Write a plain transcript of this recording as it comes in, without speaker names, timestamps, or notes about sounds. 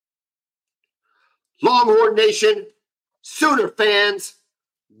Longhorn Nation, Sooner fans,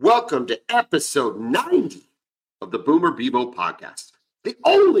 welcome to episode 90 of the Boomer Bevo Podcast, the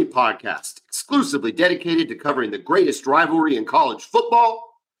only podcast exclusively dedicated to covering the greatest rivalry in college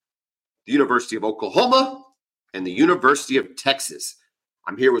football, the University of Oklahoma and the University of Texas.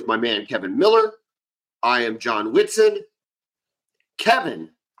 I'm here with my man, Kevin Miller. I am John Whitson.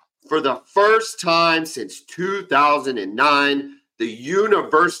 Kevin, for the first time since 2009, the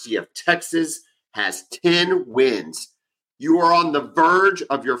University of Texas has 10 wins. You are on the verge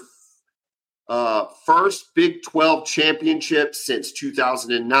of your first Big 12 championship since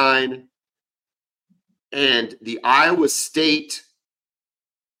 2009. And the Iowa State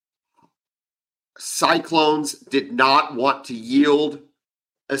Cyclones did not want to yield,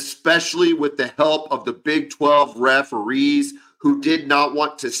 especially with the help of the Big 12 referees who did not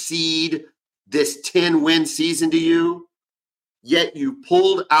want to cede this 10-win season to you. Yet you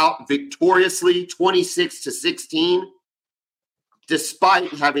pulled out victoriously 26-16,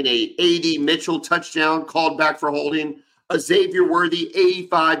 despite having a A.D. Mitchell touchdown called back for holding, a Xavier Worthy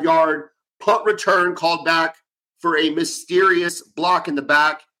 85-yard punt return called back for a mysterious block in the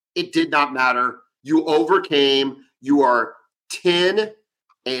back. It did not matter. You overcame. You are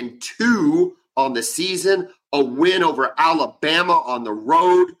 10-2 on the season, a win over Alabama on the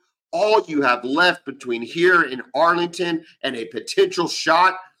road. All you have left between here in Arlington and a potential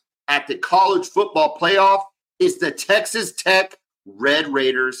shot at the college football playoff is the Texas Tech Red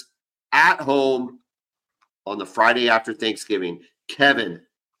Raiders at home on the Friday after Thanksgiving. Kevin,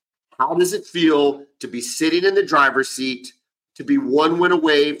 how does it feel to be sitting in the driver's seat, to be one win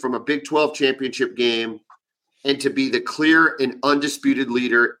away from a Big 12 championship game, and to be the clear and undisputed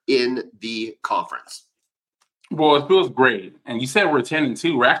leader in the conference? Well, it feels great. And you said we're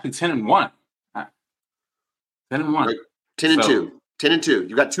 10-2. We're actually 10-1. 10-1. 10-2. 10-2.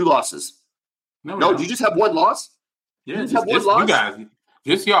 You got two losses. No, you just have one loss? Yeah, just you guys.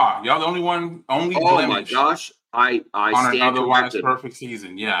 Just y'all. Y'all the only one, only blemish. Oh my gosh. I on stand an otherwise corrected. Perfect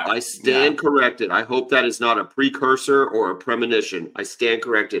season. Yeah. I stand corrected. I hope that is not a precursor or a premonition. I stand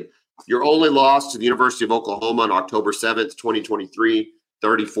corrected. Your only loss to the University of Oklahoma on October 7th, 2023.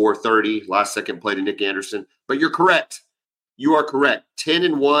 34-30, last second play to Nick Anderson. But you're correct. You are correct.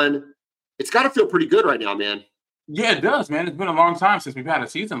 10-1. It's got to feel pretty good right now, man. Yeah, it does, man. It's been a long time since we've had a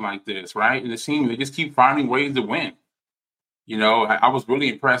season like this, right? And the team, they just keep finding ways to win. You know, I was really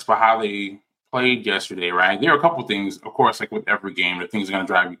impressed by how they played yesterday, right? There are a couple things, of course, like with every game, that things are going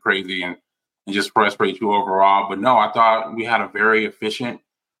to drive you crazy and just frustrate you overall. But no, I thought we had a very efficient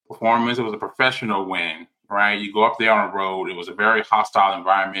performance. It was a professional win. Right, you go up there on a road. It was a very hostile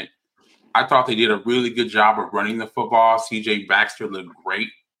environment. I thought they did a really good job of running the football. C.J. Baxter looked great,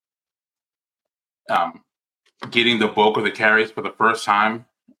 getting the bulk of the carries for the first time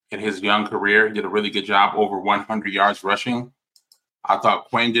in his young career. He did a really good job, over 100 yards rushing. I thought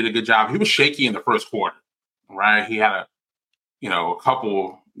Quinn did a good job. He was shaky in the first quarter, right? He had a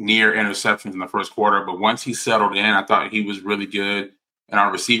couple near interceptions in the first quarter, but once he settled in, I thought he was really good. And our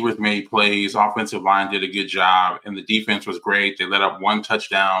receivers made plays. Offensive line did a good job, and the defense was great. They let up one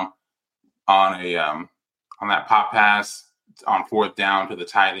touchdown on that pop pass on fourth down to the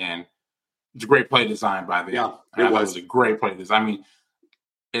tight end. It's a great play design by them. Yeah, it was a great play design. I mean,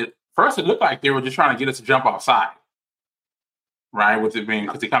 first it looked like they were just trying to get us to jump offside, right? With it being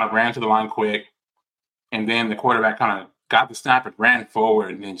because they kind of ran to the line quick, and then the quarterback kind of got the snap and ran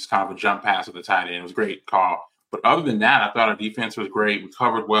forward, and then just kind of a jump pass to the tight end. It was a great call. But other than that, I thought our defense was great. We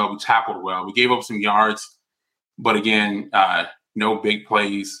covered well. We tackled well. We gave up some yards. But again, no big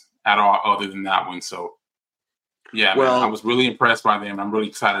plays at all other than that one. So, yeah, man, I was really impressed by them. I'm really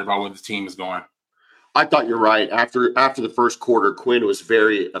excited about where the team is going. I thought you're right. After the first quarter, Quinn was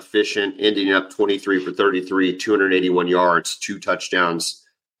very efficient, ending up 23 for 33, 281 yards, 2 touchdowns,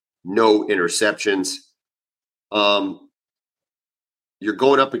 no interceptions. You're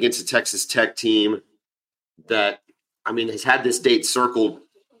going up against a Texas Tech team that, I mean, has had this date circled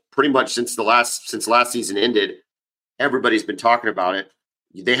pretty much since last season ended. Everybody's been talking about it.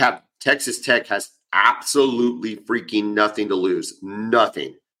 Texas Tech has absolutely freaking nothing to lose.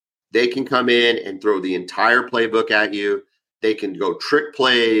 Nothing. They can come in and throw the entire playbook at you. They can go trick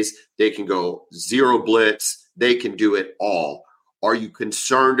plays. They can go zero blitz. They can do it all. Are you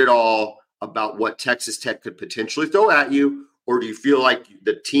concerned at all about what Texas Tech could potentially throw at you? Or do you feel like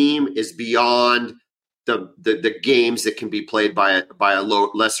the team is beyond the games that can be played by a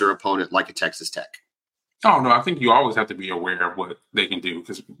lesser opponent like a Texas Tech? Oh, no, I think you always have to be aware of what they can do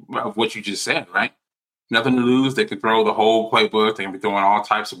because of what you just said, right? Nothing to lose. They can throw the whole playbook. They can be throwing all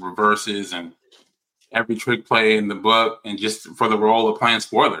types of reverses and every trick play in the book, and just for the role of playing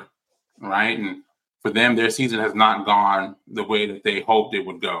spoiler, right? And for them, their season has not gone the way that they hoped it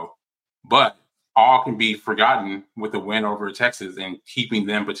would go. But all can be forgotten with a win over Texas and keeping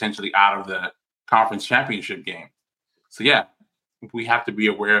them potentially out of the conference championship game. So, yeah, we have to be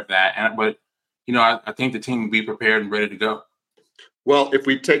aware of that. But I think the team will be prepared and ready to go. Well, if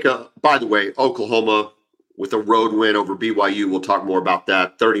we take by the way, Oklahoma with a road win over BYU, we'll talk more about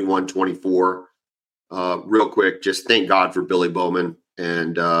that, 31-24. Real quick, just thank God for Billy Bowman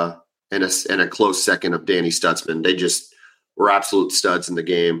and a close second of Danny Stutzman. They just were absolute studs in the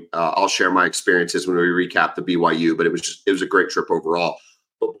game. I'll share my experiences when we recap the BYU, but it was a great trip overall.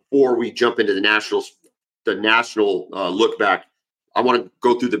 But before we jump into the national look back, I want to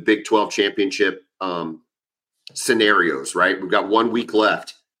go through the Big 12 championship scenarios. Right, we've got 1 week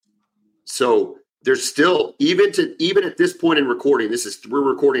left, so there's still even at this point in recording. We're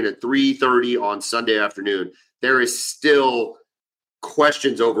recording at 3:30 on Sunday afternoon. There is still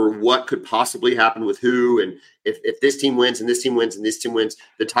questions over what could possibly happen with who, and if this team wins and this team wins and this team wins,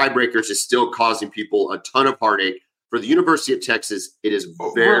 the tiebreakers is still causing people a ton of heartache. For the University of Texas, it is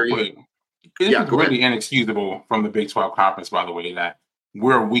very really inexcusable from the Big 12 conference, by the way, that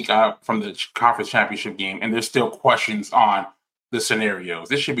we're a week out from the conference championship game and there's still questions on the scenarios.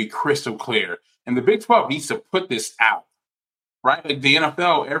 This should be crystal clear. And the Big 12 needs to put this out, right? Like the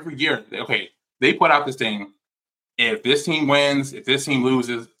NFL every year, okay, they put out this thing. If this team wins, if this team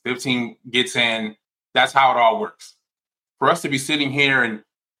loses, if this team gets in, that's how it all works. For us to be sitting here and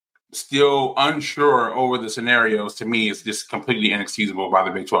still unsure over the scenarios, to me, is just completely inexcusable by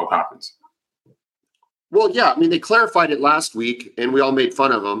the Big 12 conference. Well, yeah, I mean, they clarified it last week, and we all made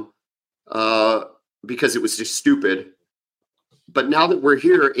fun of them because it was just stupid. But now that we're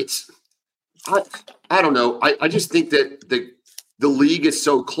here, I don't know. I just think that the league is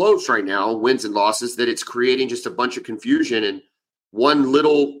so close right now, wins and losses, that it's creating just a bunch of confusion, and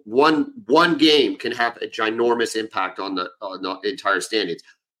one game can have a ginormous impact on the entire standings.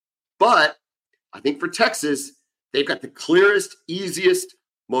 But I think for Texas, they've got the clearest, easiest,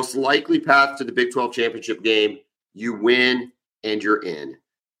 most likely path to the Big 12 championship game. You win and you're in.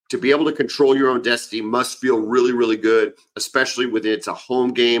 To be able to control your own destiny must feel really, really good, especially when it's a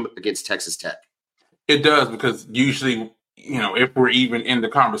home game against Texas Tech. It does, because usually, if we're even in the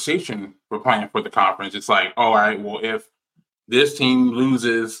conversation, we're playing for the conference. It's like, all right, well, if this team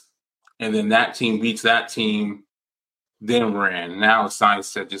loses and then that team beats that team, then we're in. Now it's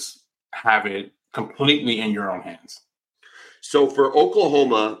nice to just have it completely in your own hands. So for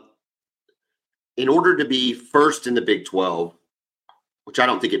Oklahoma, in order to be first in the Big 12, which I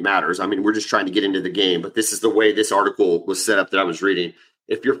don't think it matters. I mean, we're just trying to get into the game, but this is the way this article was set up that I was reading.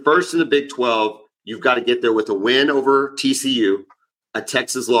 If you're first in the Big 12, you've got to get there with a win over TCU, a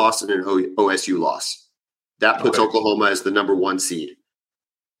Texas loss, and an OSU loss. That puts Oklahoma as the number 1 seed.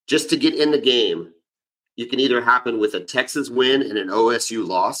 Just to get in the game, you can either happen with a Texas win and an OSU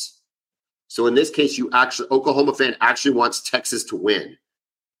loss. So in this case, Oklahoma fan actually wants Texas to win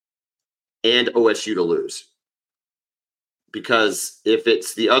and OSU to lose. Because if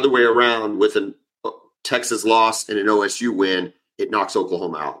it's the other way around with a Texas loss and an OSU win, it knocks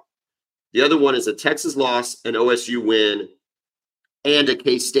Oklahoma out. The other one is a Texas loss, an OSU win, and a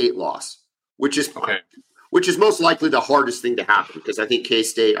K-State loss, which is most likely the hardest thing to happen, because I think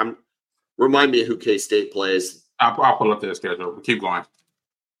K-State. Remind me of who K-State plays. I'll pull up their schedule. Keep going.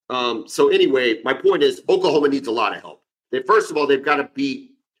 So anyway, my point is Oklahoma needs a lot of help. First of all, they've got to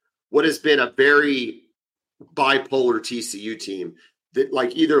beat what has been a very bipolar TCU team that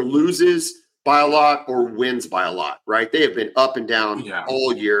either loses by a lot or wins by a lot, right? They have been up and down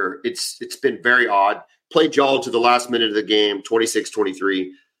all year. It's been very odd. Played y'all to the last minute of the game, 26-23.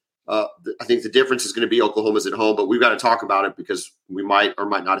 I think the difference is going to be Oklahoma's at home, but we've got to talk about it because we might or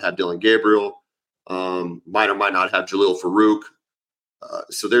might not have Dylan Gabriel, might or might not have Jalil Farouk.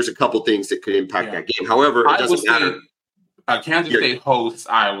 So there's a couple things that could impact that game. However, it doesn't matter. Kansas State hosts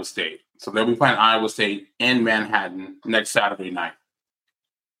Iowa State. So they'll be playing Iowa State in Manhattan next Saturday night.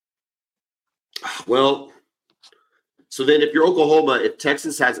 Well, so then if you're Oklahoma, if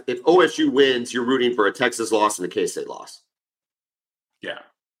OSU wins, you're rooting for a Texas loss and a K-State loss. Yeah.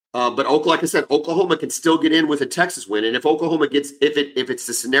 But like I said, Oklahoma can still get in with a Texas win. And if Oklahoma if it's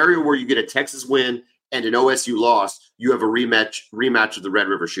the scenario where you get a Texas win and an OSU loss, you have a rematch of the Red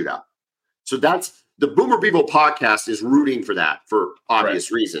River Shootout. So that's the Boomer Bevo podcast is rooting for that for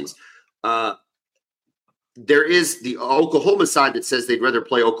obvious reasons. There is the Oklahoma side that says they'd rather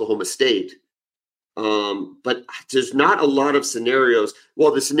play Oklahoma State. But there's not a lot of scenarios.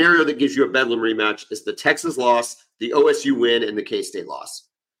 Well, the scenario that gives you a Bedlam rematch is the Texas loss, the OSU win, and the K-State loss.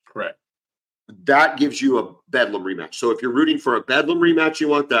 Correct. That gives you a Bedlam rematch. So if you're rooting for a Bedlam rematch, you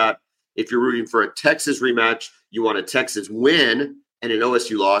want that. If you're rooting for a Texas rematch, you want a Texas win and an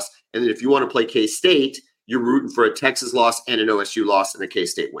OSU loss. And then if you want to play K-State, you're rooting for a Texas loss and an OSU loss and a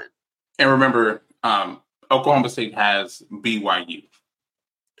K-State win. And remember, Oklahoma State has BYU.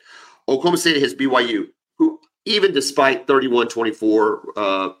 Oklahoma State has BYU, who even despite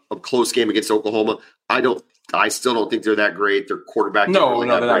 31-24, a close game against Oklahoma, I still don't think they're that great. Their quarterback No, really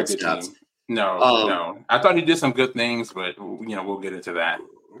they're not great a good stats. team. No. I thought he did some good things, but we'll get into that.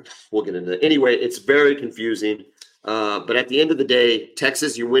 We'll get into that. Anyway, it's very confusing. But at the end of the day,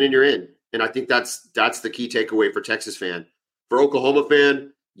 Texas, you win and you're in. And I think that's the key takeaway for Texas fan. For Oklahoma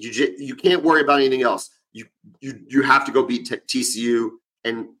fan, you can't worry about anything else. You have to go beat TCU,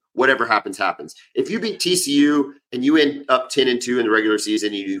 and whatever happens, happens. If you beat TCU and you end up 10-2 in the regular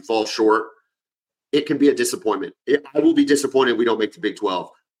season and you fall short, it can be a disappointment. I will be disappointed if we don't make the Big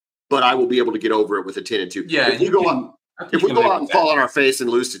 12, but I will be able to get over it with a 10-2. Yeah, if we go out and fall on our face and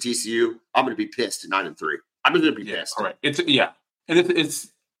lose to TCU, I'm going to be pissed at 9-3. I'm going to be pissed. Correct.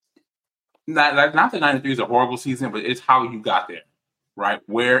 It's not that 9-3 is a horrible season, but it's how you got there, right?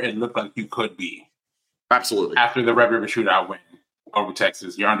 Where it looked like you could be. Absolutely. After the Red River Shootout win over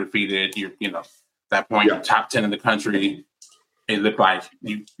Texas, you're undefeated. At that point, you're top 10 in the country. It looked like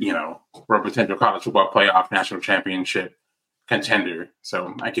you were a potential college football playoff national championship contender.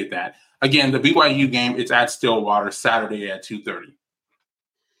 So I get that. Again, the BYU game, it's at Stillwater Saturday at 2:30.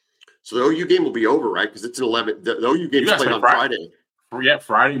 So the OU game will be over, right? Because it's an 11. The OU game is played on Friday. Yeah,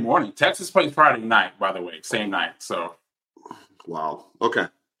 Friday morning. Texas plays Friday night, by the way, same night. So, wow. Okay.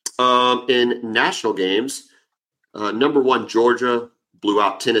 In national games, number 1 Georgia blew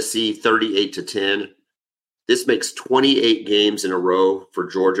out Tennessee 38-10. This makes 28 games in a row for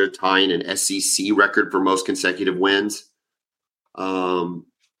Georgia, tying an SEC record for most consecutive wins.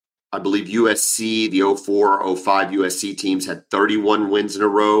 I believe USC, the 04-05 USC teams had 31 wins in a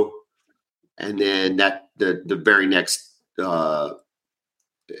row. And then the very next, that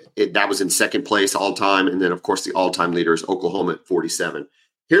was in second place all time. And then, of course, the all-time leader is Oklahoma at 47.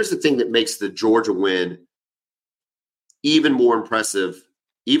 Here's the thing that makes the Georgia win even more impressive,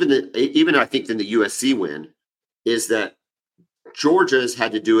 even I think than the USC win, is that Georgia has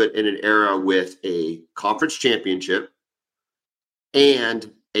had to do it in an era with a conference championship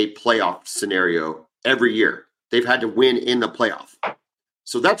and a playoff scenario every year. They've had to win in the playoff.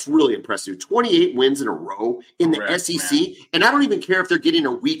 So that's really impressive. 28 wins in a row in the SEC. Man. And I don't even care if they're getting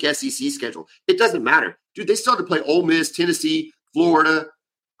a weak SEC schedule. It doesn't matter. Dude, they still have to play Ole Miss, Tennessee, Florida,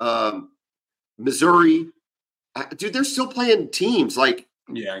 Missouri. Dude, they're still playing teams.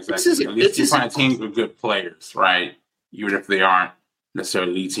 Yeah, exactly. At least you're playing teams with good players, right? Even if they aren't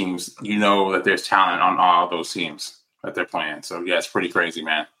necessarily elite teams, you know that there's talent on all those teams that they're playing. So, yeah, it's pretty crazy,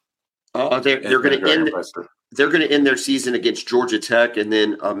 man. They're going to end their season against Georgia Tech and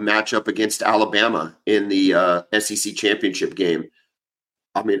then a matchup against Alabama in the SEC championship game.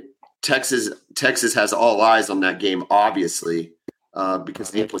 I mean, Texas has all eyes on that game, obviously, because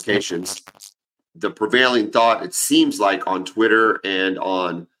of the implications. The prevailing thought, it seems like on Twitter and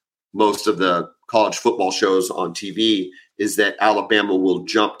on most of the college football shows on TV, is that Alabama will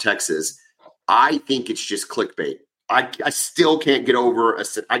jump Texas. I think it's just clickbait. I still can't get over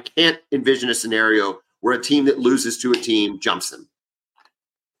I can't envision a scenario where a team that loses to a team jumps them.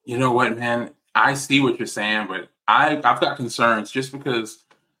 You know what, man? I see what you're saying, but I've got concerns just because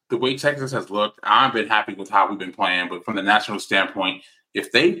the way Texas has looked. I've been happy with how we've been playing, but from the national standpoint,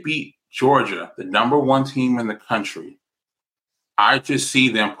 if they beat Georgia, the number 1 team in the country, I just see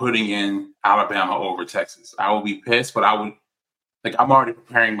them putting in Alabama over Texas. I will be pissed, but I'm already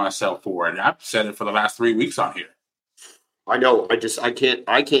preparing myself for it. And I've said it for the last 3 weeks on here. I know. I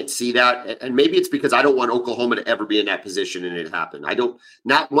can't see that. And maybe it's because I don't want Oklahoma to ever be in that position and it happen.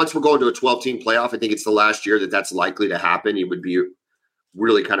 Not once we're going to a 12-team playoff, I think it's the last year that's likely to happen. It would be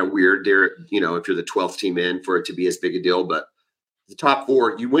really kind of weird there, if you're the 12th team in, for it to be as big a deal. But the top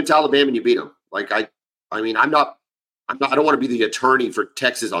 4, you went to Alabama and you beat them. I don't want to be the attorney for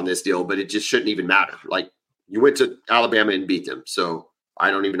Texas on this deal, but it just shouldn't even matter. You went to Alabama and beat them. So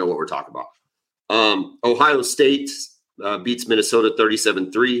I don't even know what we're talking about. Ohio State beats Minnesota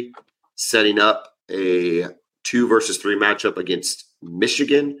 37-3, setting up a 2 versus 3 matchup against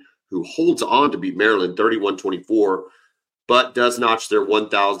Michigan, who holds on to beat Maryland 31-24, but does notch their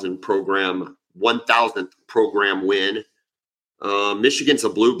 1,000th program win. Michigan's a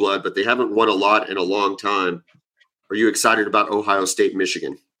blue blood, but they haven't won a lot in a long time. Are you excited about Ohio State,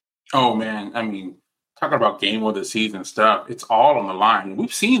 Michigan? Oh, man. I mean, talking about game of the season stuff, it's all on the line.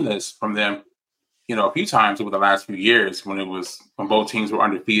 We've seen this from them, a few times over the last few years when both teams were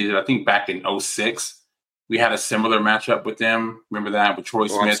undefeated. I think back in 2006, We had a similar matchup with them. Remember that with Troy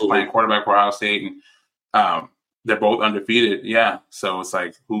Smith absolutely. playing quarterback for Ohio State, and they're both undefeated. Yeah, so it's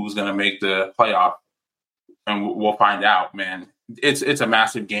like who's going to make the playoff, and we'll find out. Man, it's a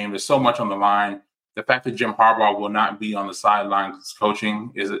massive game. There's so much on the line. The fact that Jim Harbaugh will not be on the sidelines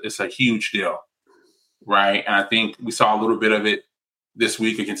coaching is a huge deal, right? And I think we saw a little bit of it this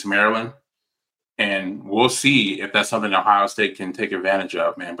week against Maryland. And we'll see if that's something Ohio State can take advantage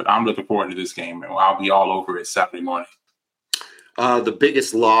of, man. But I'm looking forward to this game, and I'll be all over it Saturday morning. The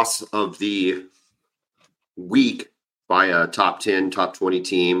biggest loss of the week by a top 10, top 20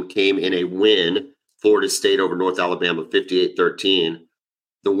 team came in a win, Florida State over North Alabama, 58-13.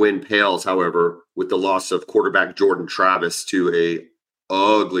 The win pales, however, with the loss of quarterback Jordan Travis to a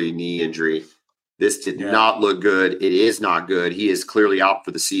ugly knee injury. This did not look good. It is not good. He is clearly out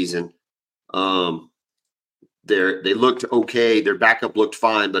for the season. They looked okay. Their backup looked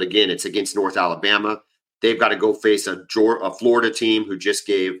fine, but again, it's against North Alabama. They've got to go face a Florida team who just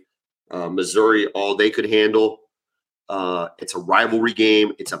gave Missouri all they could handle. It's a rivalry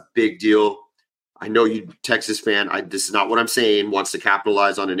game. It's a big deal. I know you, Texas fan. This is not what I'm saying. Wants to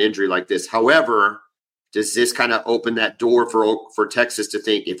capitalize on an injury like this. However, does this kind of open that door for Texas to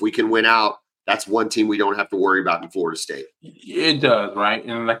think if we can win out, that's one team we don't have to worry about in Florida State? It does, right?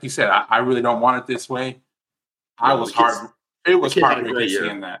 And like you said, I really don't want it this way. It was heartbreaking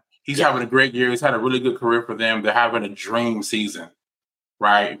seeing that. He's having a great year. He's had a really good career for them. They're having a dream season,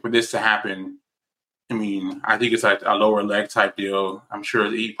 right? For this to happen, I mean, I think it's like a lower leg type deal. I'm sure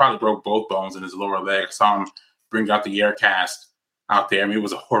he probably broke both bones in his lower leg. I saw him bring out the air cast out there. I mean, it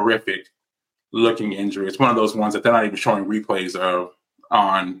was a horrific looking injury. It's one of those ones that they're not even showing replays of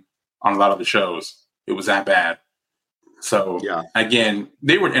on a lot of the shows. It was that bad. So, again,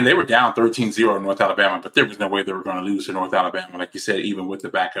 they were down 13-0 in North Alabama, but there was no way they were going to lose to North Alabama, like you said, even with the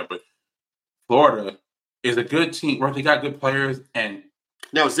backup. But Florida is a good team, where they got good players. And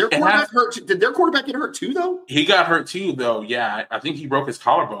now, is their quarterback hurt? Did their quarterback get hurt too, though? He got hurt too, though. Yeah, I think he broke his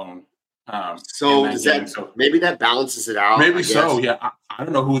collarbone. Maybe that balances it out? Maybe so. Yeah, I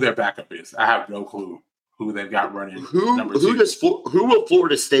don't know who their backup is. I have no clue who they've got running. Who will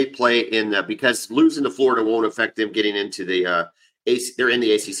Florida State play in that? Because losing to Florida won't affect them getting into the they're in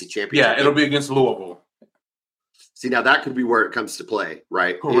the ACC championship. Yeah, it'll be against Louisville. See, now that could be where it comes to play,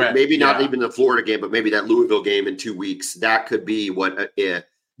 right? Correct. Maybe not even the Florida game, but maybe that Louisville game in 2 weeks. That could be what.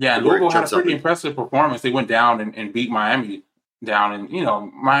 Louisville had a pretty impressive performance. They went down and beat Miami down,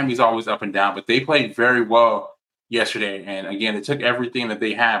 and Miami's always up and down, but they played very well yesterday. And again, it took everything that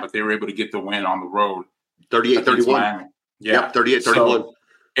they had, but they were able to get the win on the road. 38-31. Yeah, 38-31. So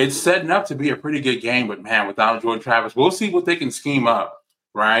it's setting up to be a pretty good game, but man, without Jordan Travis, we'll see what they can scheme up,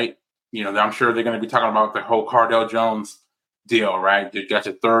 right? I'm sure they're going to be talking about the whole Cardell Jones deal, right? You got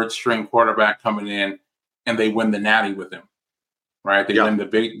your third string quarterback coming in, and they win the Natty with him, right? They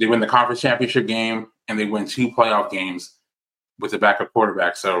win the conference championship game, and they win 2 playoff games with the backup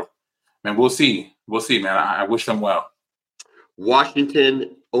quarterback. So, man, we'll see. We'll see, man. I wish them well.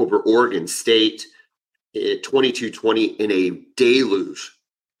 Washington over Oregon State. 22-20 in a deluge,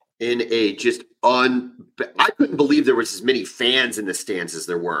 I couldn't believe there was as many fans in the stands as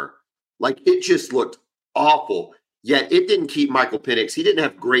there were. Like, it just looked awful. Yet it didn't keep Michael Penix. He didn't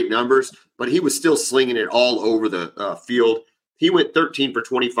have great numbers, but he was still slinging it all over the field. He went 13 for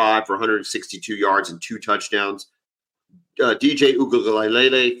 25 for 162 yards and 2 touchdowns. DJ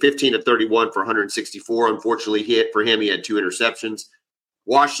Uiagalelei, 15 of 31 for 164. Unfortunately, he had 2 interceptions.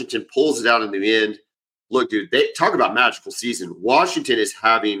 Washington pulls it out in the end. Look, dude, they talk about magical season. Washington is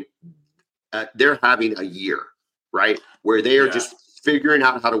having a year, right, where they are just figuring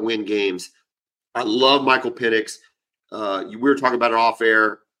out how to win games. I love Michael Penix. We were talking about it off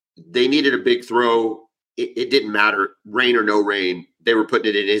air. They needed a big throw. It didn't matter, rain or no rain. They were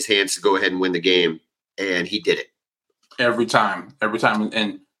putting it in his hands to go ahead and win the game, and he did it. Every time.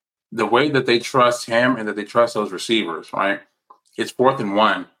 And the way that they trust him and that they trust those receivers, right, it's 4th and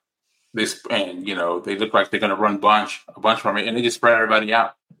 1. They look like they're going to run a bunch from it, and they just spread everybody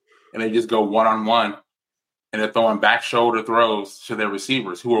out, and they just go one-on-one, and they're throwing back shoulder throws to their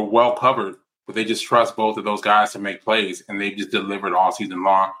receivers who are well covered, but they just trust both of those guys to make plays, and they just delivered all season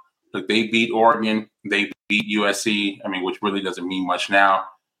long. Look, they beat Oregon, they beat USC, which really doesn't mean much now.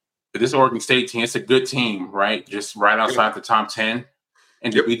 But this Oregon State team, it's a good team, right? Just right outside the top 10,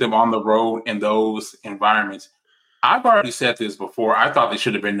 and to beat them on the road in those environments. I've already said this before. I thought they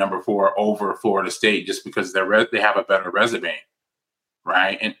should have been number 4 over Florida State just because they have a better resume,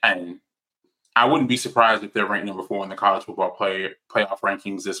 right? And I wouldn't be surprised if they're ranked number 4 in the college football playoff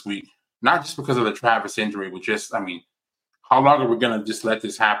rankings this week, not just because of the Travis injury, but just, how long are we going to just let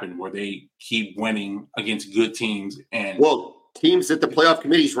this happen where they keep winning against good teams? And teams that the playoff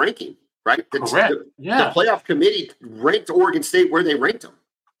committee's ranking, right? Correct. The playoff committee ranked Oregon State where they ranked them.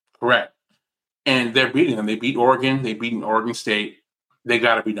 Correct. And they're beating them. They beat Oregon. They beat Oregon State. They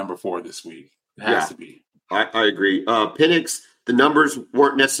got to be number 4 this week. It has to be. I agree. Penix, the numbers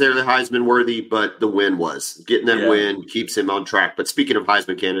weren't necessarily Heisman worthy, but the win was. Getting that win keeps him on track. But speaking of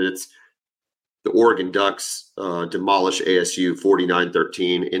Heisman candidates, the Oregon Ducks demolish ASU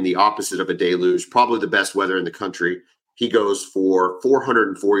 49-13 in the opposite of a deluge, probably the best weather in the country. He goes for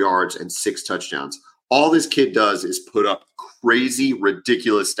 404 yards and 6 touchdowns. All this kid does is put up crazy,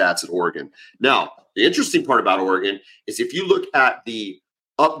 ridiculous stats at Oregon. Now, the interesting part about Oregon is if you look at the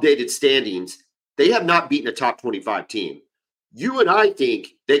updated standings, they have not beaten a top 25 team. You and I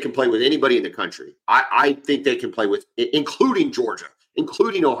think they can play with anybody in the country. I think they can play with, including Georgia,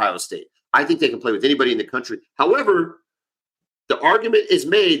 including Ohio State. I think they can play with anybody in the country. However, the argument is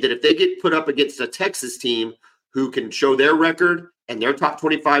made that if they get put up against a Texas team who can show their record and their top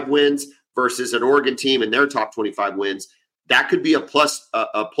 25 wins versus an Oregon team and their top 25 wins, that could be a plus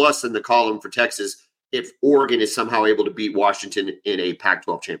in the column for Texas if Oregon is somehow able to beat Washington in a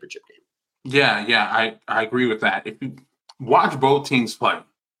Pac-12 championship game. Yeah, I agree with that. If you watch both teams play,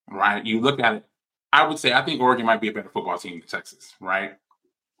 right, you look at it, I would say I think Oregon might be a better football team than Texas, right?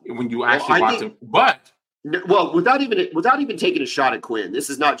 When you actually watch them. But without even taking a shot at Quinn, this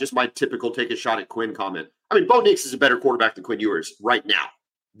is not just my typical take a shot at Quinn comment. I mean, Bo Nix is a better quarterback than Quinn Ewers right now,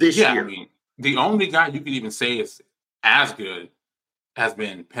 this year. I mean, the only guy you could even say is as good has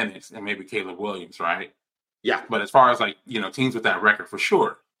been Penix and maybe Caleb Williams, right? Yeah. But as far as teams with that record, for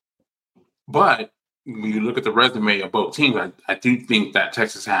sure. But when you look at the resume of both teams, I do think that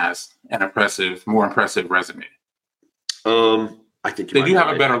Texas has an more impressive resume. I think they do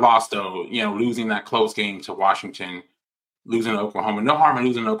have a better loss, though. Losing that close game to Washington, losing to Oklahoma. No harm in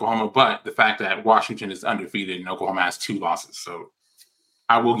losing to Oklahoma, but the fact that Washington is undefeated and Oklahoma has 2 losses. So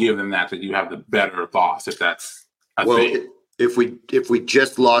I will give them that you have the better loss if that's a thing. If we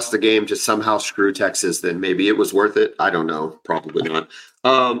just lost the game to somehow screw Texas, then maybe it was worth it. I don't know. Probably not.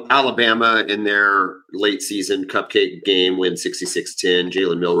 Alabama in their late season cupcake game win 66-10.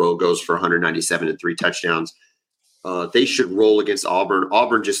 Jalen Milroe goes for 197 and 3 touchdowns. They should roll against Auburn.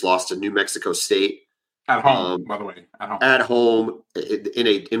 Auburn just lost to New Mexico State. At home, by the way. At home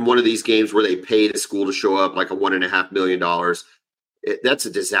in one of these games where they pay the school to show up, like a $1.5 million. That's a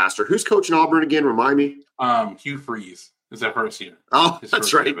disaster. Who's coaching Auburn again? Remind me. Hugh Freeze is that first year. Oh,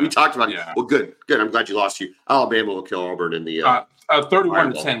 that's right. We talked about it. Yeah. Well, good. I'm glad you lost you. Alabama will kill Auburn in the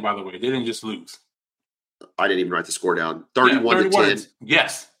 31-10. By the way, they didn't just lose. I didn't even write the score down. 31-10.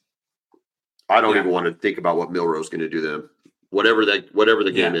 Yes. I don't even want to think about what Milroe's going to do to them. Whatever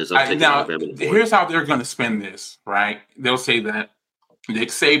the game is, I'm taking Alabama. Here's how they're going to spin this, right? They'll say that Nick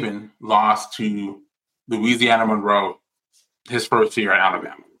Saban lost to Louisiana Monroe his first year at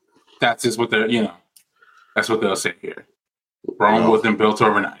Alabama. That's just what that's what they'll say here. Rome wasn't built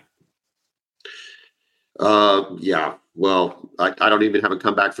overnight. Yeah. Well, I don't even have a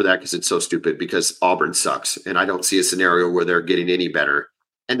comeback for that because it's so stupid because Auburn sucks. And I don't see a scenario where they're getting any better.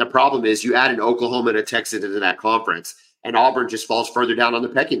 And the problem is you add an Oklahoma and a Texas into that conference and Auburn just falls further down on the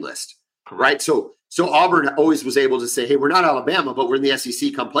pecking list. Correct. Right. So Auburn always was able to say, hey, we're not Alabama, but we're in the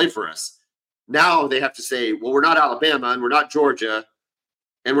SEC. Come play for us. Now they have to say, well, we're not Alabama and we're not Georgia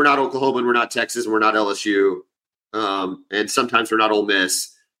and we're not Oklahoma and we're not Texas and we're not LSU. And sometimes we're not Ole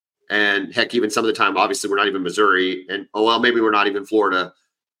Miss. And heck, even some of the time, obviously, we're not even Missouri. And, maybe we're not even Florida.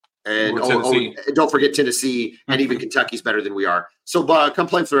 And don't forget Tennessee. And even Kentucky's better than we are. So come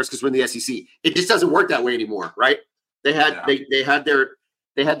play for us because we're in the SEC. It just doesn't work that way anymore, right? They had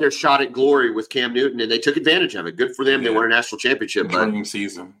their shot at glory with Cam Newton, and they took advantage of it. Good for them. Yeah. They won a national championship. Dream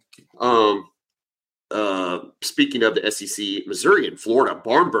season. Speaking of the SEC, Missouri and Florida,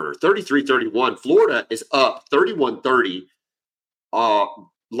 barn burner, 33-31. Florida is up 31-30.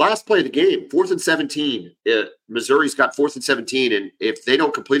 Last play of the game, 4th and 17. Missouri's got 4th and 17, and if they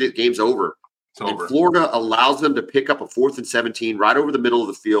don't complete it, the game's over. It's over. And Florida allows them to pick up a 4th and 17 right over the middle of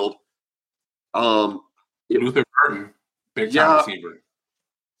the field. Luther Burton, big time receiver.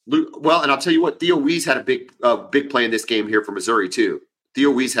 Well, and I'll tell you what, Theo Wees had a big play in this game here for Missouri too.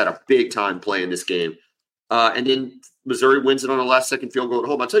 Theo Wees had a big time play in this game. And then Missouri wins it on a last-second field goal at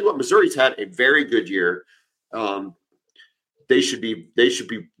home. I'll tell you what, Missouri's had a very good year. They should be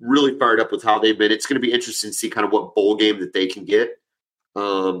really fired up with how they've been. It's going to be interesting to see kind of what bowl game that they can get.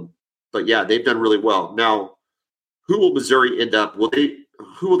 But yeah, they've done really well. Now, who will Missouri end up?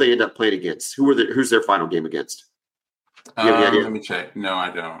 Who will they end up playing against? Who's their final game against? Do you have any idea? Let me check. No,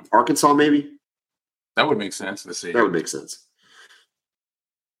 I don't. Arkansas, maybe. That would make sense to see. That would make sense.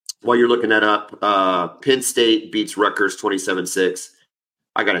 While you're looking that up, Penn State beats Rutgers 27-6.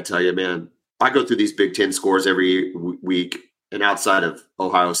 I got to tell you, man, I go through these Big Ten scores every week, and outside of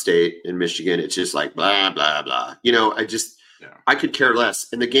Ohio State and Michigan, it's just like blah, blah, blah. I could care less.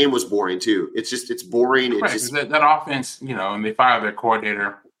 And the game was boring, too. It's boring. Right, it's just that offense, and they fire their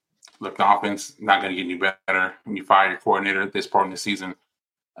coordinator. Look, the offense not going to get any better when you fire your coordinator at this point in the season.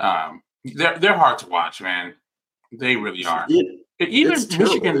 They're hard to watch, man. They really are. Even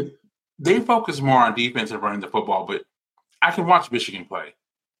Michigan, they focus more on defense and running the football, but I can watch Michigan play.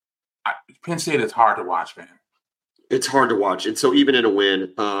 Penn State is hard to watch, man. It's hard to watch. And so even in a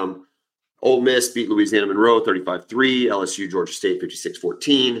win, Ole Miss beat Louisiana Monroe 35-3, LSU, Georgia State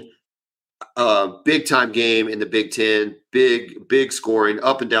 56-14. Big time game in the Big Ten, big scoring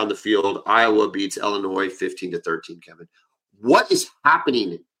up and down the field. Iowa beats Illinois 15-13, Kevin. What is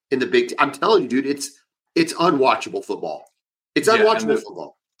happening in the Big Ten? I'm telling you, dude, it's unwatchable football. It's unwatchable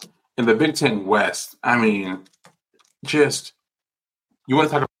football. In the Big Ten West, I mean, just you want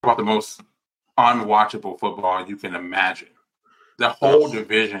to talk about the most unwatchable football you can imagine. The whole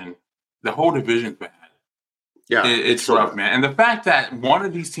division's bad. Yeah, it's rough, man. And the fact that one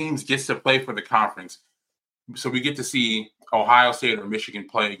of these teams gets to play for the conference, so we get to see Ohio State or Michigan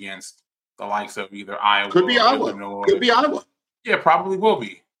play against the likes of either Iowa. Could be Iowa. Could be Iowa. Yeah, probably will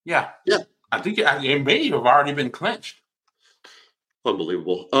be. Yeah. I think it may have already been clinched.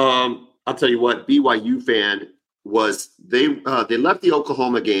 Unbelievable. I'll tell you what, BYU fan was they left the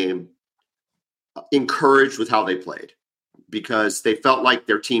Oklahoma game encouraged with how they played because they felt like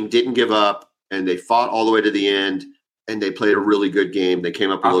their team didn't give up and they fought all the way to the end and they played a really good game. They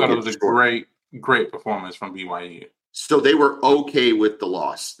came up a little bit. I thought it was a great performance from BYU. So they were okay with the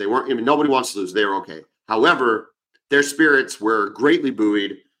loss. They weren't. I mean, nobody wants to lose. They were okay. However, their spirits were greatly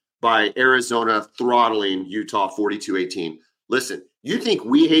buoyed by Arizona throttling Utah 42-18. Listen, you think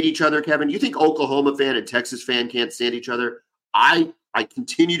we hate each other, Kevin? You think Oklahoma fan and Texas fan can't stand each other? I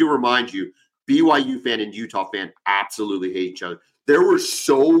continue to remind you, BYU fan and Utah fan absolutely hate each other. There were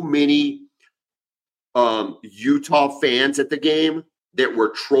so many Utah fans at the game that were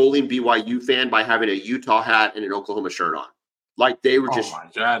trolling BYU fan by having a Utah hat and an Oklahoma shirt on. Like they were just,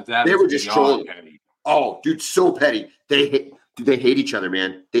 they were just trolling. Petty. Oh, dude, so petty. They hate each other,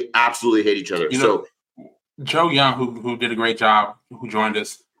 man. They absolutely hate each other. Joe Young, who did a great job, who joined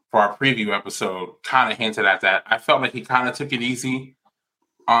us for our preview episode, kind of hinted at that. I felt like he kind of took it easy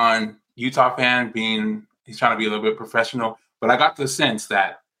on Utah fan he's trying to be a little bit professional, but I got the sense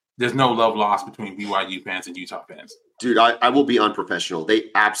that there's no love lost between BYU fans and Utah fans. Dude, I will be unprofessional.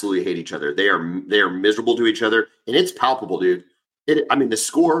 They absolutely hate each other. They are miserable to each other, and it's palpable, dude. The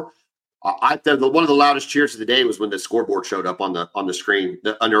score. One of the loudest cheers of the day was when the scoreboard showed up on the screen,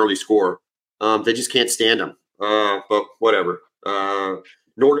 an early score. They just can't stand them. But whatever.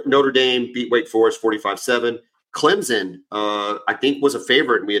 Notre Dame beat Wake Forest 45-7. Clemson, I think, was a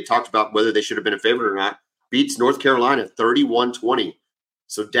favorite, and we had talked about whether they should have been a favorite or not. Beats North Carolina 31-20.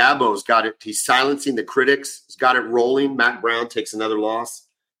 So Dabo's got it. He's silencing the critics. He's got it rolling. Matt Brown takes another loss.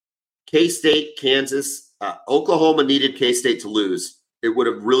 K-State, Kansas. Oklahoma needed K-State to lose. It would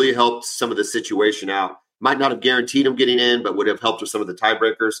have really helped some of the situation out. Might not have guaranteed them getting in, but would have helped with some of the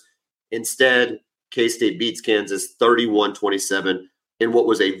tiebreakers. Instead, K-State beats Kansas 31-27 in what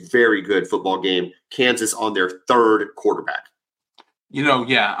was a very good football game. Kansas on their third quarterback. I'm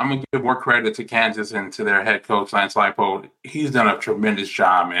going to give more credit to Kansas and to their head coach, Lance Leipold. He's done a tremendous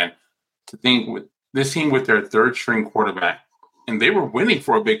job, man. To think with this team with their third-string quarterback, and they were winning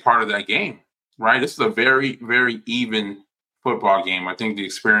for a big part of that game, right? This is a very, very even football game. I think the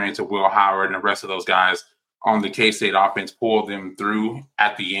experience of Will Howard and the rest of those guys on the K-State offense pulled them through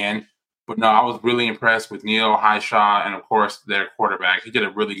at the end. But no, I was really impressed with Neil Highshaw and, of course, their quarterback. He did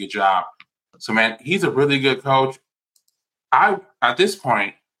a really good job. So, man, he's a really good coach. At this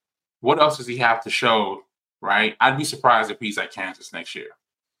point, what else does he have to show, right? I'd be surprised if he's at Kansas next year.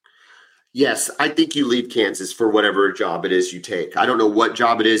 Yes, I think you leave Kansas for whatever job it is you take. I don't know what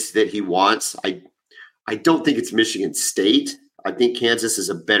job it is that he wants. I don't think it's Michigan State. I think Kansas is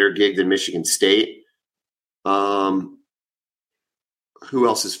a better gig than Michigan State. Who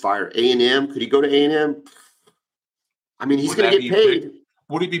else is fired? A&M? Could he go to A&M? I mean, he's going to get paid.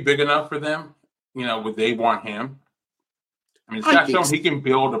 Would he be big enough for them? Would they want him? I mean, it's not shown he can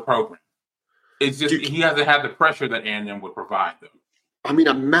build a program. It's just he hasn't had the pressure that A&M would provide, though. I mean,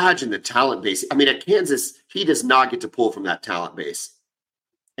 imagine the talent base. I mean, at Kansas, he does not get to pull from that talent base.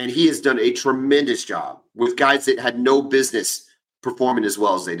 And he has done a tremendous job with guys that had no business performing as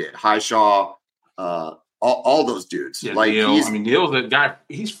well as they did. Highshaw, all those dudes. Yeah, Neil's the guy.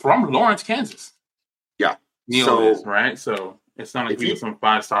 He's from Lawrence, Kansas. Neil is, right? So it's not like he was some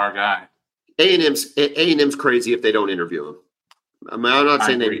 5-star guy. A&M's crazy if they don't interview him. I mean, I'm not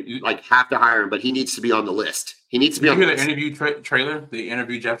saying they like have to hire him, but he needs to be on the list. He needs to be on the list. Did you hear the interview trailer? The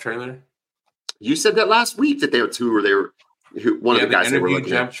interview Jeff trailer? You said that last week that they were one of the guys they were looking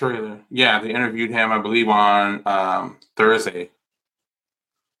Jeff at. Trailer. Yeah, they interviewed him, I believe, on Thursday.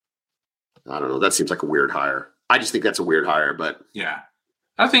 I don't know. That seems like a weird hire. I just think that's a weird hire, but yeah,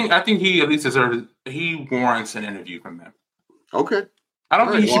 I think he at least deserves. He warrants an interview from them. Okay. I don't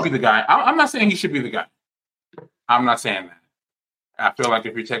think he should be the guy. I'm not saying he should be the guy. I'm not saying that. I feel like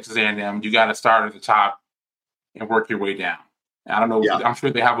if you're Texas A&M, you got to start at the top and work your way down. I don't know. Yeah. I'm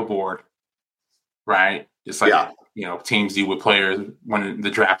sure they have a board, right? Just like teams do with players when the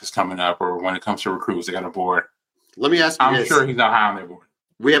draft is coming up or when it comes to recruits, they got a board. Let me ask you I'm sure he's not high on their board.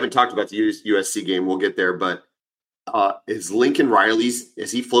 We haven't talked about the USC game. We'll get there, but is Lincoln Riley's?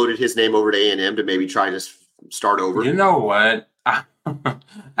 Has he floated his name over to A&M to maybe try to start over? You know what?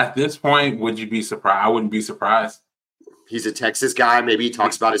 At this point, would you be surprised? I wouldn't be surprised. He's a Texas guy. Maybe he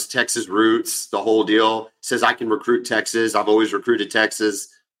talks about his Texas roots, the whole deal. Says, I can recruit Texas. I've always recruited Texas.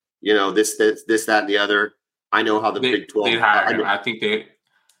 This, that, and the other. I know how the Big 12. They'd hire him. I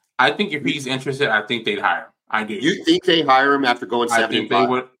think if he's interested, I think they'd hire him. I do. You think they hire him after going 7-5? I think they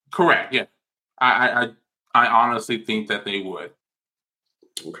would. Correct. Yeah. I honestly think that they would.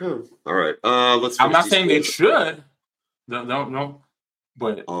 Okay. All right. I'm not saying they should. No.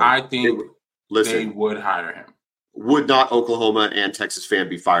 But I think they would hire him. Would not Oklahoma and Texas fan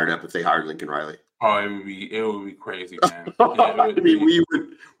be fired up if they hired Lincoln Riley? Oh, it would be crazy, man.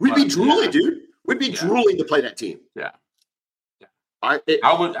 We'd be drooling, dude. We'd be drooling to play that team. Yeah. I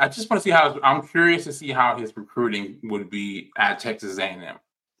just want to see I'm curious to see how his recruiting would be at Texas A&M.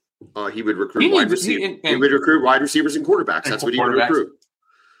 He would recruit wide receivers. He would recruit wide receivers and quarterbacks. That's what he would recruit.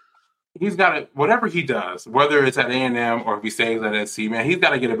 He's got to, whatever he does, whether it's at A&M or if he stays at SC, man, he's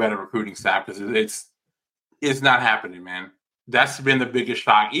got to get a better recruiting staff because it's not happening, man. That's been the biggest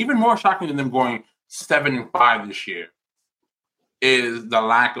shock. Even more shocking than them going 7-5 this year is the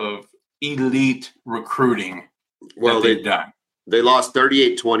lack of elite recruiting that they've done. They lost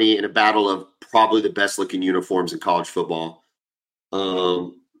 38-20 in a battle of probably the best-looking uniforms in college football.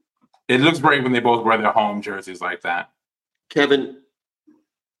 It looks great when they both wear their home jerseys like that. Kevin,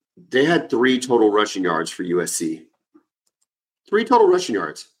 they had 3 total rushing yards for USC. 3 total rushing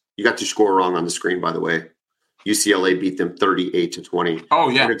yards. You got your score wrong on the screen, by the way. UCLA beat them 38-20. Oh,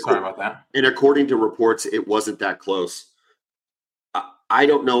 yeah. Sorry about that. And according to reports, it wasn't that close. I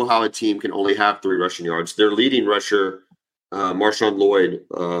don't know how a team can only have 3 rushing yards. Their leading rusher, Marshawn Lloyd,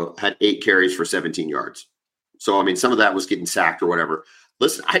 had 8 carries for 17 yards. So, I mean, some of that was getting sacked or whatever.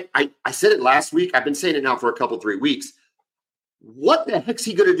 Listen, I said it last week. I've been saying it now for 3 weeks. What the heck's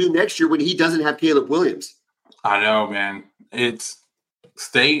he going to do next year when he doesn't have Caleb Williams? I know, man. It's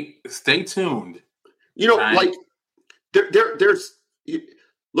stay tuned. Like there's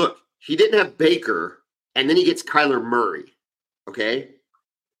look, he didn't have Baker, and then he gets Kyler Murray, okay?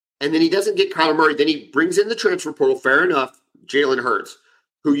 And then he doesn't get Kyler Murray. Then he brings in the transfer portal, fair enough, Jalen Hurts,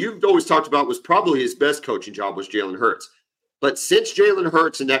 who you've always talked about was probably his best coaching job was Jalen Hurts. But since Jalen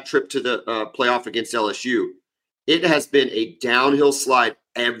Hurts and that trip to the playoff against LSU, it has been a downhill slide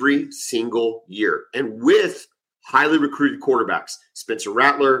every single year. And with highly recruited quarterbacks, Spencer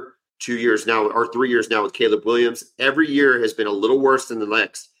Rattler, 2 years now or 3 years now with Caleb Williams, every year has been a little worse than the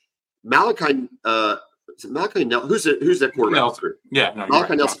next. Malachi Nelson? Who's that quarterback? Nelson. Yeah, no,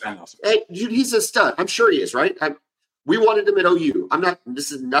 Malachi Nelson. Hey, dude, he's a stud. I'm sure he is, right? We wanted him at OU.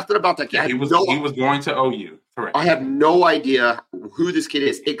 This is nothing about that kid. He was going to OU. Correct. I have no idea who this kid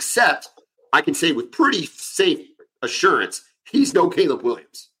is, except I can say with pretty safe assurance, he's no Caleb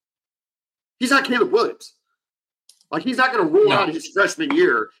Williams. He's not Caleb Williams. Like, he's not going to roll out his freshman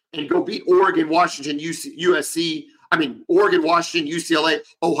year and go beat Oregon, Washington, Oregon, Washington, UCLA,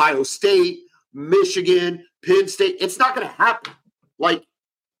 Ohio State, Michigan, Penn State. It's not going to happen.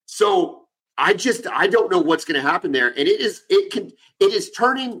 So I don't know what's going to happen there. And it is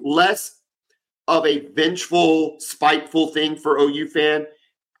turning less of a vengeful, spiteful thing for OU fan.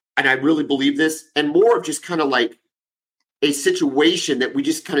 And I really believe this, and more of just kind of like a situation that we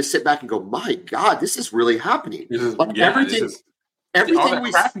just kind of sit back and go, my God, this is really happening. Everything all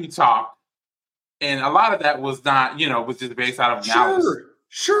that crappy talk, and a lot of that was not, was just based out of analysis.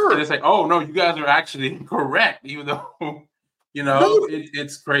 Sure. And it's like, oh no, you guys are actually correct, even though,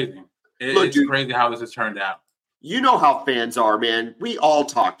 it's crazy. It's crazy how this has turned out. You know how fans are, man. We all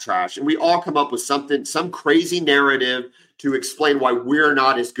talk trash, and we all come up with some crazy narrative to explain why we're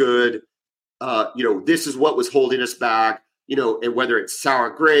not as good. This is what was holding us back. And whether it's sour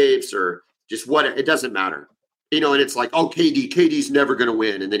grapes or just what, it doesn't matter. and it's like, oh, KD's never going to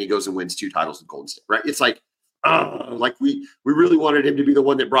win. And then he goes and wins 2 titles in Golden State, right? It's like we really wanted him to be the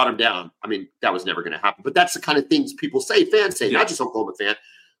one that brought him down. I mean, that was never going to happen. But that's the kind of things people say, fans say, not just Oklahoma fan.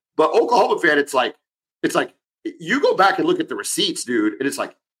 But Oklahoma fan, it's like you go back and look at the receipts, dude, and it's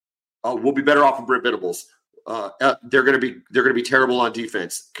like, oh, we'll be better off with Brent Venables. They're going to be terrible on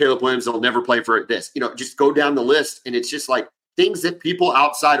defense. Caleb Williams will never play for this. Just go down the list, and it's just like things that people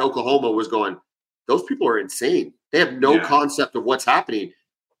outside Oklahoma was going, those people are insane. They have no concept of what's happening.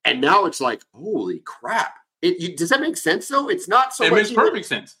 And now it's like, holy crap. Does that make sense, though? It's not so much. It makes perfect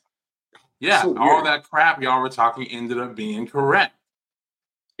sense. Yeah, so all that crap y'all were talking ended up being correct.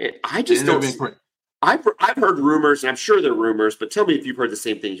 I just don't. I've heard rumors, and I'm sure they're rumors, but tell me if you've heard the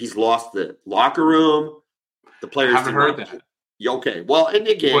same thing. He's lost the locker room. The players I haven't heard that. Okay. Well, and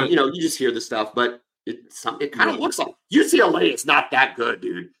again, you just hear the stuff, but it kind of looks like UCLA is not that good,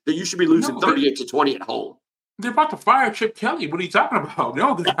 dude. That you should be losing 38-20 at home. They're about to fire Chip Kelly. What are you talking about?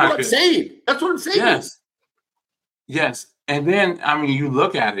 No, that's what I'm saying. That's what I'm saying. Yes. And then, I mean, you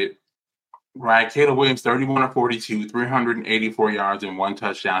look at it, right? Caleb Williams, 31 of 42, 384 yards and 1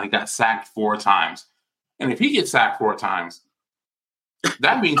 touchdown. He got sacked 4 times. And if he gets sacked 4 times,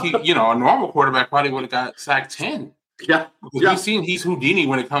 that means a normal quarterback probably would have got sacked 10. Yeah. He's Houdini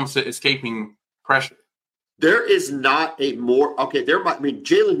when it comes to escaping pressure. There is not a more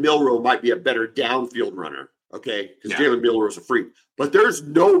Jalen Milroe might be a better downfield runner, okay? Because Jalen Milroe is a freak. But there's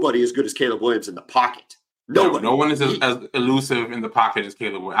nobody as good as Caleb Williams in the pocket. Nobody. No one is as elusive in the pocket as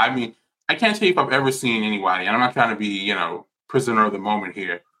Caleb Williams. I mean, I can't tell you if I've ever seen anybody, and I'm not trying to be, prisoner of the moment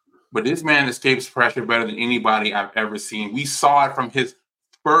here, but this man escapes pressure better than anybody I've ever seen. We saw it from his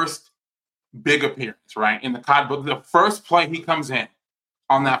first big appearance, right? In the first play he comes in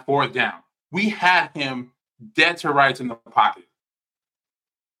on that 4th down, we had him dead to rights in the pocket.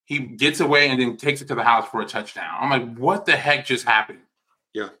 He gets away and then takes it to the house for a touchdown. I'm like, what the heck just happened?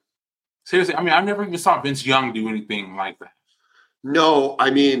 Yeah. Seriously, I mean, I never even saw Vince Young do anything like that. No, I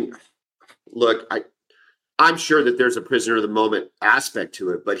mean, look, I'm sure that there's a prisoner of the moment aspect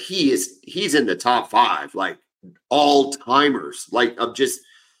to it, but he's in the top 5, like all timers, like of just,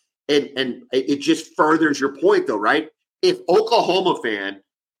 and it just furthers your point though, right? If Oklahoma fan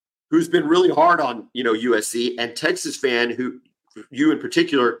who's been really hard on, USC, and Texas fan who you in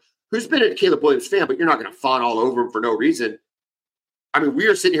particular, who's been a Caleb Williams fan, but you're not going to fawn all over him for no reason. I mean, we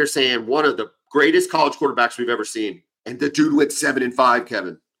are sitting here saying one of the greatest college quarterbacks we've ever seen. And the dude went 7-5,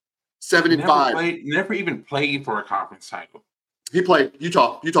 Kevin. 7-5. Never even played for a conference title. He played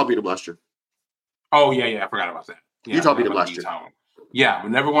Utah. Utah beat him last year. Oh, yeah. I forgot about that. Yeah, Utah beat him last year. Yeah,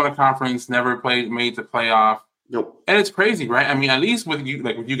 but never won a conference, never made the playoff. Nope. And it's crazy, right? I mean, at least with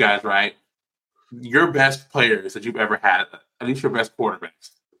you guys, right? Your best players that you've ever had, at least your best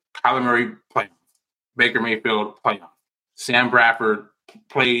quarterbacks. Kyler Murray, playoff. Baker Mayfield, playoff. Sam Bradford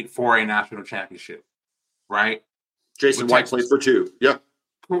played for a national championship, right? Jason White played for 2. Yeah.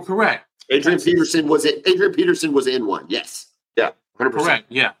 Correct. Adrian Peterson was in 1. Yes. Yeah. 100%. Correct.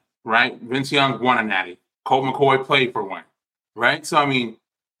 Yeah. Right. Vince Young won a natty. Colt McCoy played for 1. Right. So, I mean,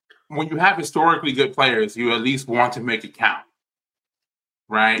 when you have historically good players, you at least want to make it count.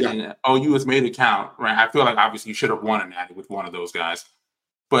 Right. Yeah. And OU has made it count. Right. I feel like obviously you should have won a natty with one of those guys,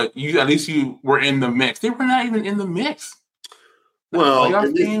 but at least you were in the mix. They were not even in the mix. Well,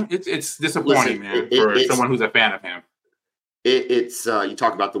 it's disappointing, man, for someone who's a fan of him. It's you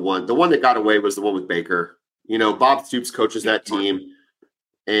talk about the one that got away was the one with Baker. Bob Stoops coaches that team,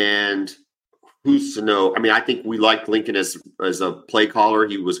 and who's to know? I mean, I think we liked Lincoln as a play caller.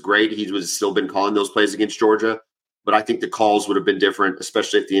 He was great. He was still been calling those plays against Georgia, but I think the calls would have been different,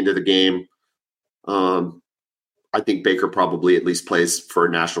 especially at the end of the game. I think Baker probably at least plays for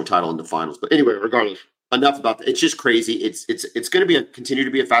a national title in the finals. But anyway, regardless, enough about that. It's just crazy. It's going to continue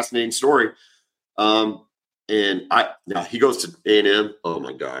to be a fascinating story. And now he goes to A&M. Oh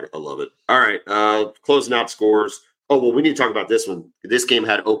my God, I love it. All right, closing out scores. Oh well, we need to talk about this one. This game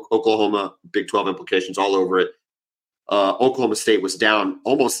had Oklahoma Big 12 implications all over it. Oklahoma State was down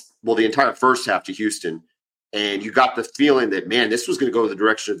the entire first half to Houston, and you got the feeling that this was going to go the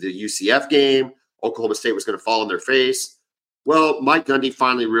direction of the UCF game. Oklahoma State was going to fall on their face. Well, Mike Gundy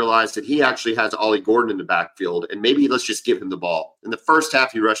finally realized that he actually has Ollie Gordon in the backfield, and maybe let's just give him the ball. In the first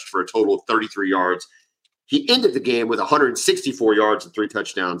half, he rushed for a total of 33 yards. He ended the game with 164 yards and 3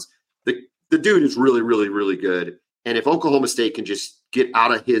 touchdowns. The dude is really, really, really good. And if Oklahoma State can just get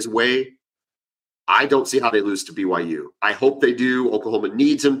out of his way, I don't see how they lose to BYU. I hope they do. Oklahoma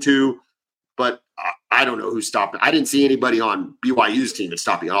needs him to, but I don't know who's stopping. I didn't see anybody on BYU's team that's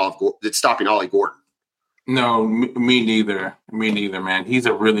stopping Ollie Gordon. No, me neither. Me neither, man. He's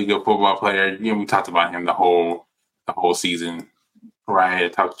a really good football player. We talked about him the whole season,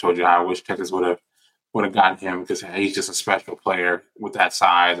 right? I told you how I wish Texas would have gotten him because he's just a special player with that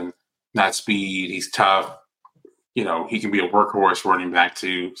size and that speed. He's tough. He can be a workhorse running back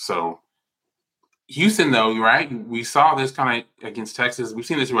too. So Houston, though, right? We saw this kind of against Texas. We've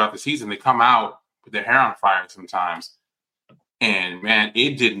seen this throughout the season. They come out with their hair on fire sometimes. And, man,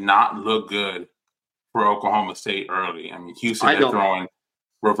 it did not look good for Oklahoma State early. I mean, Houston, they're throwing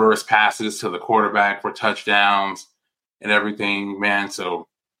reverse passes to the quarterback for touchdowns and everything, man. So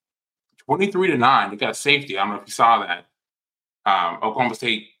 23-9, they got safety. I don't know if you saw that. Oklahoma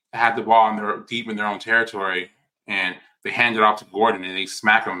State had the ball deep in their own territory, and they hand it off to Gordon, and they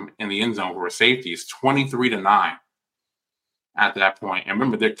smack him in the end zone for a safety. It's 23-9 at that point. And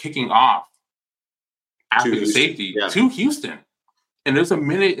remember, they're kicking off after the safety to Houston. And there's a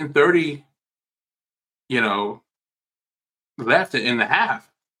minute and 30, left in the half.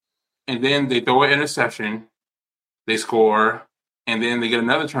 And then they throw an interception, they score, and then they get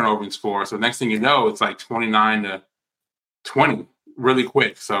another turnover and score. So next thing you know, it's like 29-20 really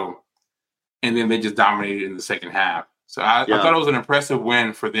quick. So, and then they just dominated in the second half. So I thought it was an impressive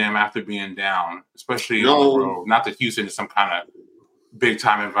win for them after being down, especially on the road. Not that Houston is some kind of big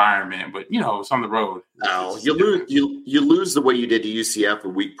time environment, but it's on the road. No, you lose the way you did to UCF a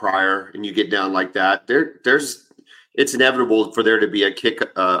week prior, and you get down like that. It's inevitable for there to be a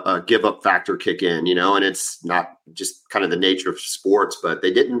give up factor kick in, and it's not just kind of the nature of sports, but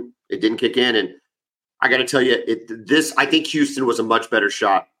it didn't kick in. And I got to tell you, I think Houston was a much better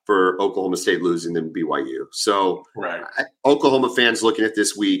shot for Oklahoma State losing than BYU. So Oklahoma fans looking at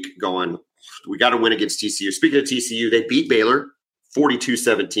this week going, we got to win against TCU. Speaking of TCU, they beat Baylor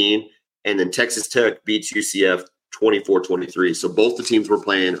 42-17, and then Texas Tech beats UCF 24-23. So both the teams we're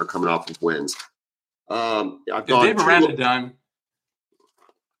playing are coming off with wins. Is Dave Aranda done?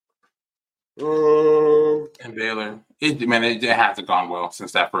 And Baylor. It hasn't gone well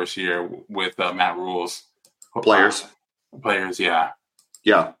since that first year with Matt Rule's players, yeah.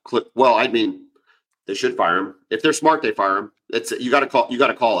 Yeah. Well, I mean, they should fire him. If they're smart, they fire him. You got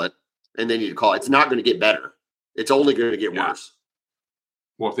to call it, and they need to call it. It's not going to get better. It's only going to get worse.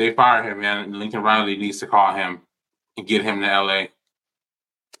 Well, if they fire him, man, Lincoln Riley needs to call him and get him to LA.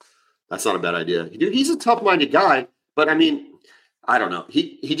 That's not a bad idea. Dude, he's a tough-minded guy, but I mean, I don't know.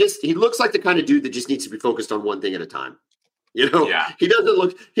 He looks like the kind of dude that just needs to be focused on one thing at a time. He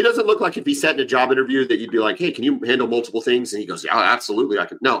doesn't look like if he sat in a job interview that you'd be like, hey, can you handle multiple things? And he goes, yeah, absolutely. I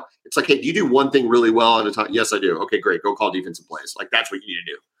can. No, it's like, hey, do you do one thing really well at a time? Yes, I do. Okay, great. Go call defensive plays. Like, that's what you need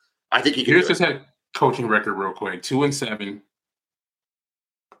to do. I think he can. Here's his head coaching record real quick. 2-7,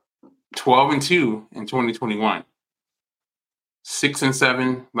 12-2 in 2021,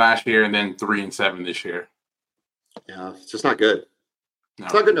 6-7 last year, and then 3-7 this year. Yeah, it's just not good. No.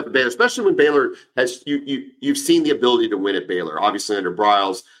 It's not good enough at Baylor, especially when Baylor has you've seen the ability to win at Baylor, obviously under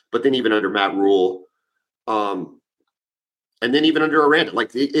Bryles, but then even under Matt Rule, and then even under Aranda.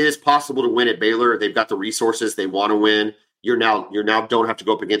 Like, it is possible to win at Baylor. They've got the resources. They want to win. You're now don't have to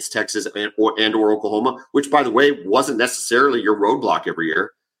go up against Texas or Oklahoma, which, by the way, wasn't necessarily your roadblock every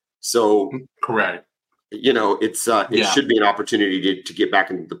year. So correct. It should be an opportunity to get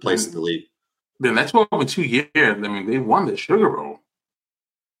back into the place in the league. Then that's 12-2 year. I mean, they won the Sugar Bowl.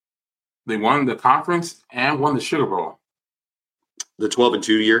 They won the conference and won the Sugar Bowl. The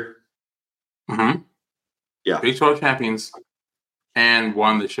 12-2 year? Mm-hmm. Yeah. Big 12 champions and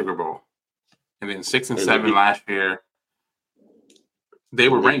won the Sugar Bowl. And then 6-7 last year. They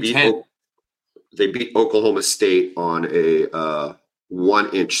were ranked 10. They beat Oklahoma State on a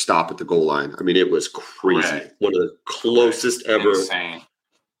 1-inch stop at the goal line. I mean, it was crazy. Right. One of the closest ever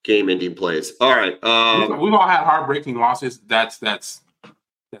game-ending plays. All right. We've all had heartbreaking losses. That's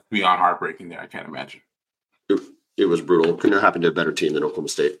beyond heartbreaking there. I can't imagine. It was brutal. Couldn't have happened to a better team than Oklahoma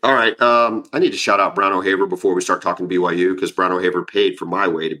State. All right. I need to shout out Brown O'Haver before we start talking BYU, because Brown O'Haver paid for my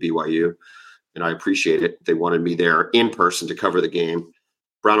way to BYU, and I appreciate it. They wanted me there in person to cover the game.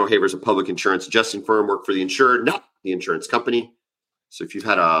 Brown O'Haver is a public insurance adjusting firm, work for the insured, not the insurance company. So if you've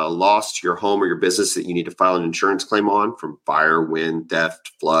had a loss to your home or your business that you need to file an insurance claim on, from fire, wind,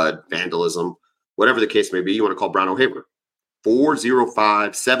 theft, flood, vandalism, whatever the case may be, you want to call Brown O'Haver.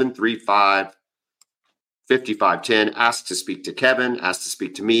 405-735-5510. Ask to speak to Kevin. Ask to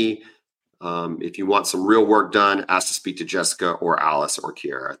speak to me. If you want some real work done, ask to speak to Jessica or Alice or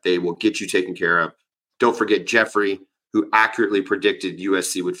Kiara. They will get you taken care of. Don't forget Jeffrey, who accurately predicted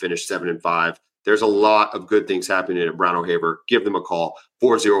USC would finish 7-5. There's a lot of good things happening at Brown O'Haver. Give them a call,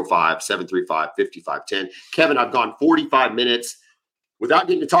 405-735-5510. Kevin, I've gone 45 minutes without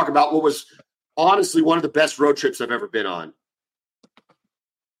getting to talk about what was honestly one of the best road trips I've ever been on.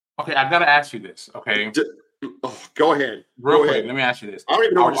 Okay, I've got to ask you this. Okay, go ahead. Real quick. Let me ask you this. I don't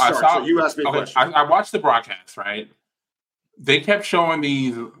even know where to start. So you asked me a question. I watched the broadcast, right? They kept showing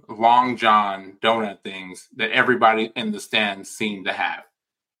these Long John donut things that everybody in the stands seemed to have.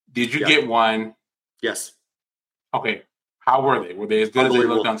 Did you get one? Yes. Okay. How were they? Were they as good as they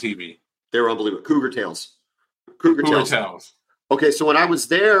looked on TV? They were unbelievable. Cougar tails. Okay, so when I was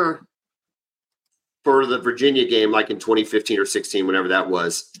there for the Virginia game, like in 2015 or 16, whenever that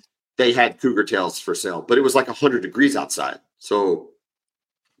was, they had cougar tails for sale, but it was like 100 degrees outside. So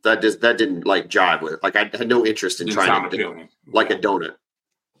that didn't like jive with it. Like I had no interest in trying to like a donut.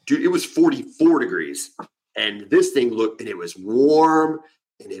 Dude, it was 44 degrees and this thing looked, and it was warm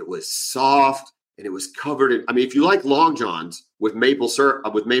and it was soft and it was covered in, I mean, if you like Long Johns with maple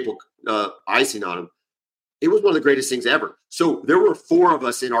syrup, with maple icing on them, it was one of the greatest things ever. So there were 4 of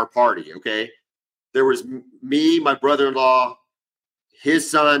us in our party. Okay. There was me, my brother-in-law, his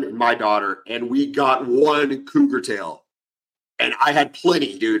son, and my daughter, and we got one cougar tail. And I had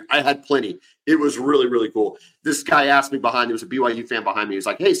plenty, dude. I had plenty. It was really, really cool. This guy asked me there was a BYU fan behind me. He was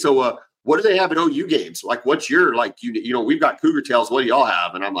like, hey, so what do they have at OU games? Like, what's your, like, you know, we've got cougar tails. What do y'all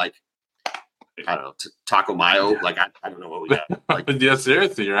have? And I'm like, I don't know, Taco Mayo. Like, I don't know what we have. Like, yeah,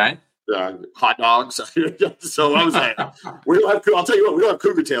 seriously, right? Hot dogs. So I was like, I'll tell you what, we don't have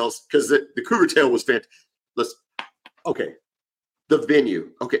cougar tails because the cougar tail was fantastic. Listen, okay. The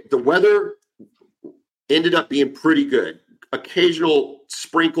venue. Okay. The weather ended up being pretty good. Occasional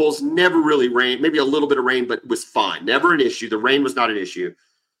sprinkles, never really rain, maybe a little bit of rain, but was fine. Never an issue. The rain was not an issue.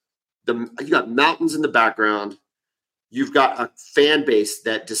 You got mountains in the background. You've got a fan base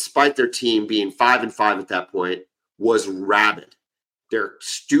that, despite their team being 5-5 at that point, was rabid. Their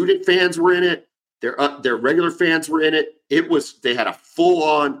student fans were in it. Their regular fans were in it. They had a full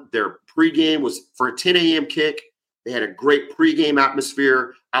on, their pregame was for a 10 a.m. kick. They had a great pregame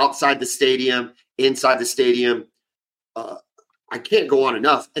atmosphere outside the stadium, inside the stadium. I can't go on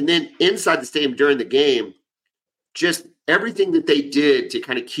enough. And then inside the stadium during the game, just everything that they did to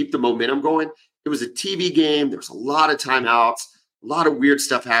kind of keep the momentum going. It was a TV game. There was a lot of timeouts, a lot of weird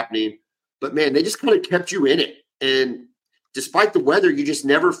stuff happening. But, man, they just kind of kept you in it. And despite the weather, you just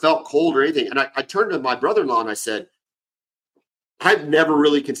never felt cold or anything. And I turned to my brother-in-law and I said, I've never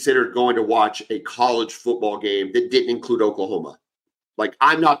really considered going to watch a college football game that didn't include Oklahoma. Like,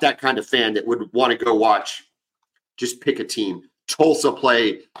 I'm not that kind of fan that would want to go watch, just pick a team, Tulsa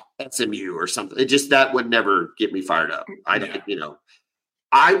play SMU or something. That would never get me fired up.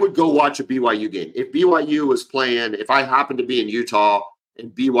 I would go watch a BYU game. If BYU was playing, if I happened to be in Utah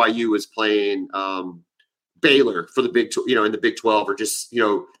and BYU was playing Baylor for the in the Big 12 or just,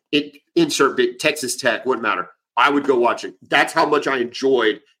 insert big Texas Tech, wouldn't matter. I would go watch it. That's how much I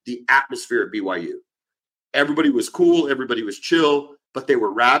enjoyed the atmosphere at BYU. Everybody was cool. Everybody was chill, but they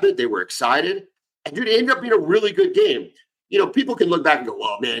were rabid. They were excited. And dude, it ended up being a really good game. People can look back and go,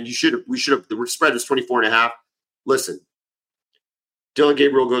 well, man, we should have, the spread was 24.5. Listen, Dylan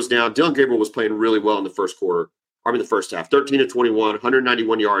Gabriel goes down. Dylan Gabriel was playing really well in the first half, 13 of 21,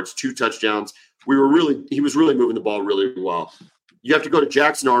 191 yards, 2 touchdowns. He was really moving the ball really well. You have to go to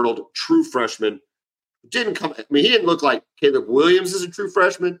Jackson Arnold, true freshman. He didn't look like Caleb Williams as a true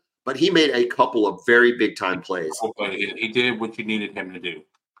freshman, but he made a couple of very big time plays. He did what you needed him to do.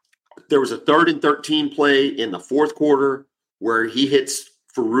 There was a 3rd and 13 play in the fourth quarter where he hits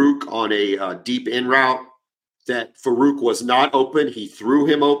Farouk on a deep in route that Farouk was not open. He threw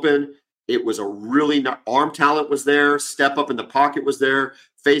him open. It was a really arm talent was there. Step up in the pocket was there.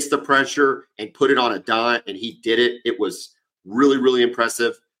 Face the pressure and put it on a dime, and he did it. It was really, really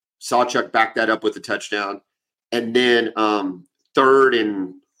impressive. Sawchuk backed that up with a touchdown. And then 3rd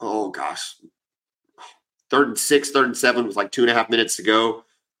and 6, 3rd and 7 was like 2.5 minutes to go,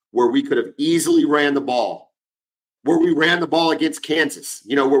 where we could have easily ran the ball. Where we ran the ball against Kansas,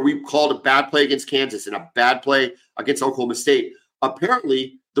 where we called a bad play against Kansas and a bad play against Oklahoma State.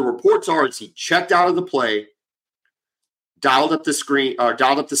 Apparently, the reports are he checked out of the play, dialed up the slant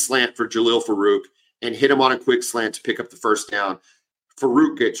for Jalil Farouk, and hit him on a quick slant to pick up the first down.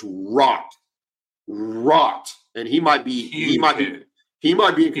 Farouk gets rocked, and he might be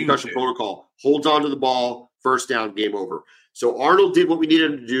in concussion protocol. Holds on to the ball, first down, game over. So Arnold did what we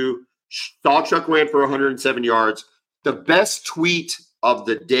needed him to do. Sawchuk ran for 107 yards. The best tweet of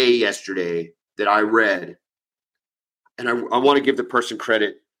the day yesterday that I read, and I want to give the person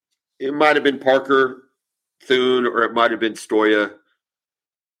credit. It might have been Parker Thune or it might have been Stoya.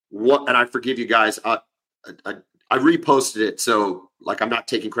 And I forgive you guys. I reposted it, so I'm not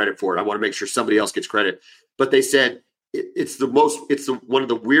taking credit for it. I want to make sure somebody else gets credit. But they said, one of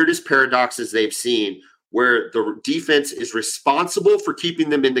the weirdest paradoxes they've seen, where the defense is responsible for keeping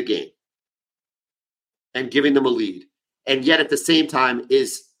them in the game and giving them a lead, and yet at the same time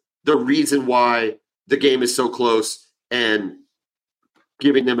is the reason why the game is so close and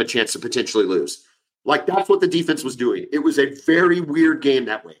giving them a chance to potentially lose. Like, that's what the defense was doing. It was a very weird game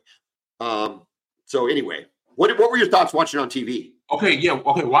that way. So anyway, what were your thoughts watching on TV? Okay,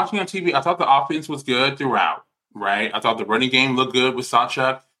 watching on TV, I thought the offense was good throughout, right? I thought the running game looked good with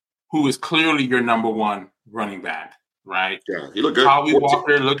Sawchuk, who is clearly your number one running back, right? Yeah, he looked good. Howie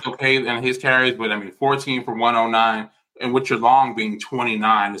Walker looked okay in his carries, but 14 for 109, and with your long being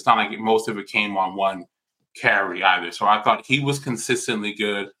 29, it's not like most of it came on one carry either. So I thought he was consistently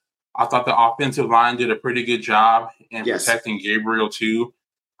good. I thought the offensive line did a pretty good job in protecting Gabriel too.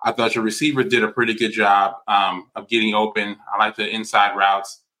 I thought your receiver did a pretty good job of getting open. I like the inside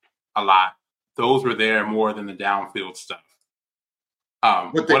routes a lot. Those were there more than the downfield stuff.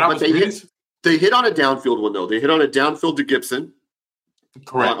 They hit on a downfield one, though. They hit on a downfield to Gibson.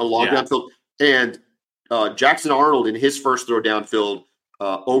 Correct. A long downfield. And Jackson Arnold, in his first throw downfield,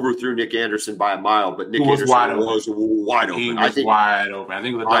 overthrew Nick Anderson by a mile, but Nick Anderson was wide open. He was wide open. I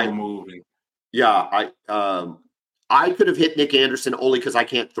think it was a double move. I could have hit Nick Anderson only because I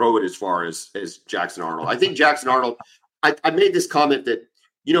can't throw it as far as Jackson Arnold. I think Jackson Arnold, I made this comment that,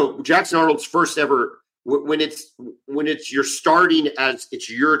 Jackson Arnold's first ever, when it's you're starting as it's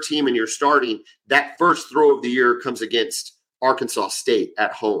your team and you're starting, that first throw of the year comes against Arkansas State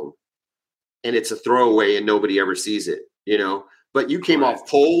at home. And it's a throwaway and nobody ever sees it, But you came off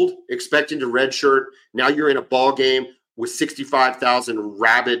cold, expecting to redshirt. Now you're in a ball game with 65,000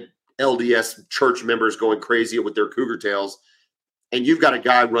 rabid LDS church members going crazy with their cougar tails, and you've got a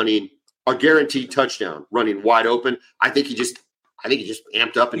guy running a guaranteed touchdown, running wide open. I think he just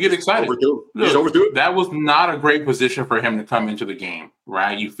amped up and you get excited. Overthrew it. That was not a great position for him to come into the game,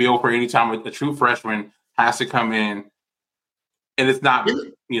 right? You feel for any time a true freshman has to come in, and it's not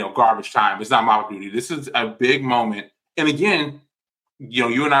garbage time. It's not mob duty. This is a big moment. And again,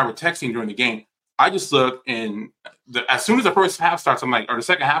 you and I were texting during the game. I just looked, and as soon as the first half starts, or the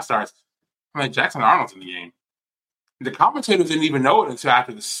second half starts, I'm like, Jackson Arnold's in the game. The commentators didn't even know it until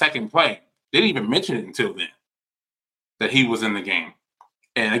after the second play. They didn't even mention it until then, that he was in the game.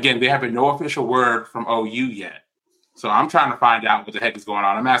 And again, they have no official word from OU yet. So I'm trying to find out what the heck is going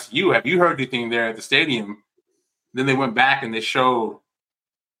on. I'm asking you, have you heard anything there at the stadium? Then they went back and they showed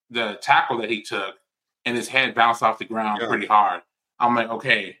the tackle that he took, and his head bounced off the ground pretty hard. I'm like,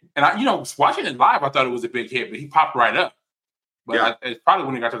 okay. And watching it live, I thought it was a big hit, but he popped right up. But it's probably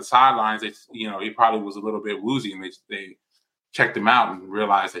when he got to the sidelines, he probably was a little bit woozy, and they checked him out and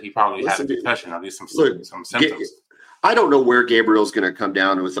realized that he probably had a concussion, or at least some symptoms. I don't know where Gabriel's going to come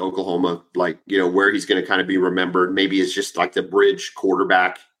down with Oklahoma, where he's going to kind of be remembered. Maybe it's just like the bridge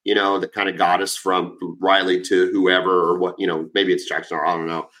quarterback, that kind of got us from Riley to whoever, or what, maybe it's Jackson, or I don't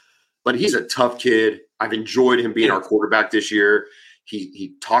know. But he's a tough kid. I've enjoyed him being our quarterback this year.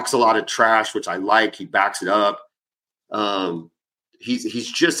 He talks a lot of trash, which I like. He backs it up. He's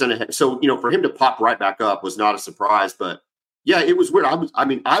just so for him to pop right back up was not a surprise. But yeah, it was weird.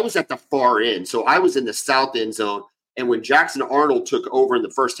 I was at the far end, so I was in the south end zone. And when Jackson Arnold took over in the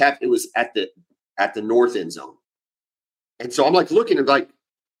first half, it was at the north end zone. And so I'm looking at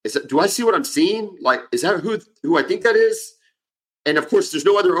do I see what I'm seeing? Is that who I think that is? And of course, there's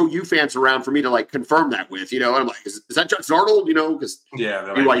no other OU fans around for me to confirm that with, and I'm like, is that Jackson Arnold? Because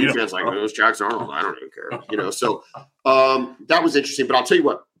BYU fans it was Jackson Arnold. I don't even care, So that was interesting. But I'll tell you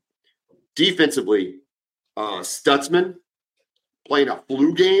what, defensively, Stutzman playing a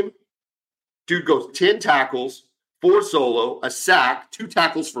flu game. Dude goes 10 tackles, 4 solo, a sack, 2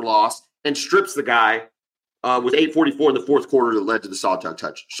 tackles for loss, and strips the guy with 8:44 in the fourth quarter that led to the Sawchuk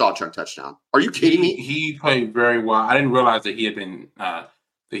touchdown. Are you kidding me? He played very well. I didn't realize that he had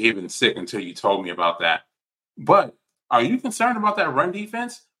been sick until you told me about that. But are you concerned about that run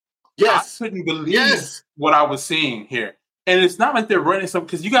defense? Yes. I couldn't believe what I was seeing here. And it's not like they're running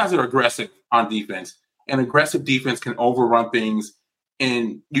because you guys are aggressive on defense. And aggressive defense can overrun things,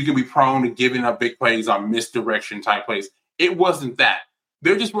 and you can be prone to giving up big plays on misdirection type plays. It wasn't that.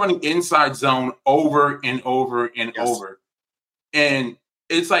 They're just running inside zone over and over and over. And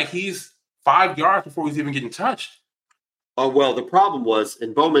it's like he's 5 yards before he's even getting touched. Oh, well, the problem was,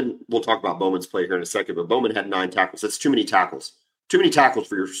 and Bowman, we'll talk about Bowman's play here in a second, but Bowman had 9 tackles. That's too many tackles. Too many tackles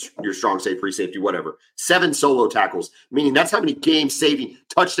for your strong safety, free safety, whatever. 7 solo tackles, meaning that's how many game-saving,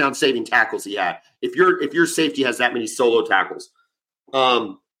 touchdown-saving tackles he had. If your safety has that many solo tackles.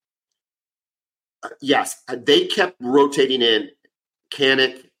 Yes, they kept rotating in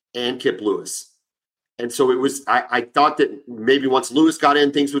Kanik and Kip Lewis. And so it was, I thought that maybe once Lewis got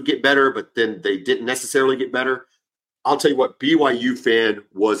in, things would get better, but then they didn't necessarily get better. I'll tell you what, BYU fan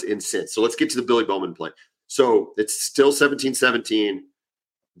was incensed. So let's get to the Billy Bowman play. So it's still 17-17.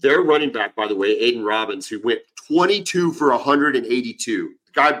 Their running back, by the way, Aiden Robbins, who went 22 for 182.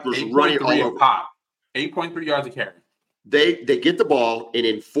 The guy was running all over. Pop. 8.3 yards a carry. They get the ball, and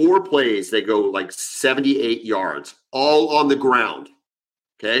in 4 plays, they go like 78 yards, all on the ground.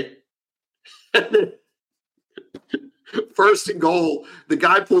 Okay? First and goal, the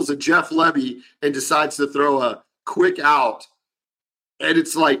guy pulls a Jeff Levy and decides to throw a quick out. And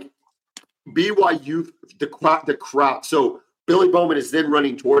it's like BYU, the crowd. So Billy Bowman is then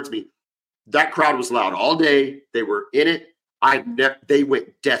running towards me. That crowd was loud all day. They were in it. They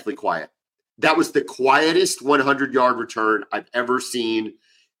went deathly quiet. That was the quietest 100-yard return I've ever seen.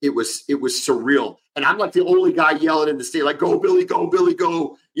 It was surreal. And I'm like the only guy yelling in the state, like, go, Billy, go, Billy,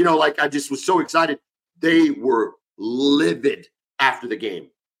 go. You know, like I just was so excited. They were livid after the game.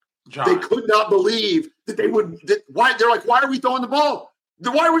 John. They could not believe that they would. Why? They're like, why are we throwing the ball?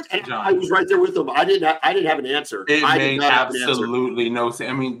 I was right there with them. I didn't have an answer. It made absolutely no sense.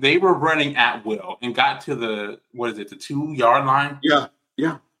 I mean, they were running at will and got to the 2-yard line. Yeah.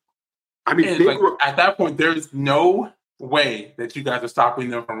 I mean, at that point, there's no way that you guys are stopping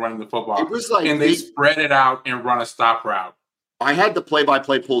them from running the football. It was like, and they spread it out and run a stop route. I had the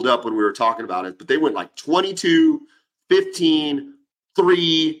play-by-play pulled up when we were talking about it, but they went like 22, 15,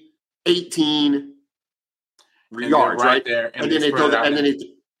 3, 18 yards right there, and then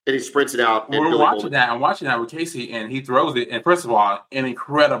he sprints it out. We're watching that. I'm watching that with Casey, and he throws it. And first of all, an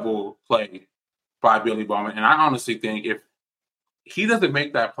incredible play by Billy Bowman. And I honestly think if he doesn't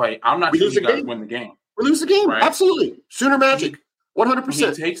make that play, I'm not sure you guys win the game. We lose the game, right? Absolutely. Sooner Magic,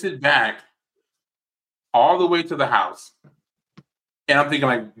 100%. He takes it back all the way to the house. And I'm thinking,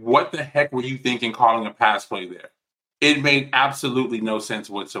 like, what the heck were you thinking calling a pass play there? It made absolutely no sense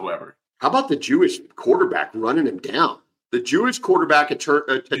whatsoever. How about the Jewish quarterback running him down? The Jewish quarterback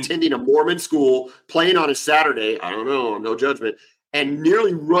attending a Mormon school, playing on a Saturday, I don't know, no judgment, and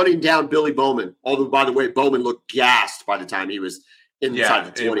nearly running down Billy Bowman. Although, by the way, Bowman looked gassed by the time he was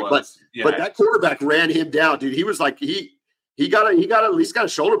inside the 20. But that quarterback ran him down, dude. He was like, he got at least got a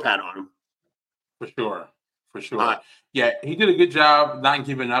shoulder pad on him. For sure. Yeah, he did a good job not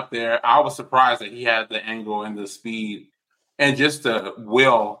giving up there. I was surprised that he had the angle and the speed and just the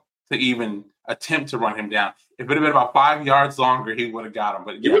will to even attempt to run him down. If it had been about 5 yards longer, he would have got him.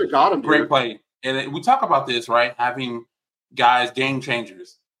 But he would have got him. Great play. And we talk about this, right? Having guys, game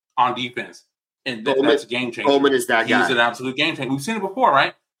changers on defense. And that's a game changer. Bowman is that guy. He's an absolute game changer. We've seen it before,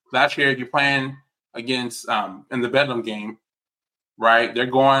 right? Last year, you're playing against in the Bedlam game, right? They're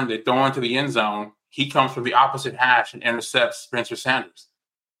throwing to the end zone. He comes from the opposite hash and intercepts Spencer Sanders,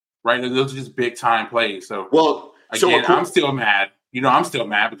 right? Those are just big time plays. So, I'm still mad. I'm still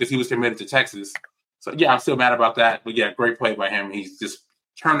mad because he was committed to Texas. So, yeah, I'm still mad about that. But, yeah, great play by him. He's just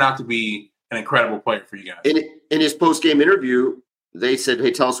turned out to be an incredible player for you guys. In his post-game interview, they said,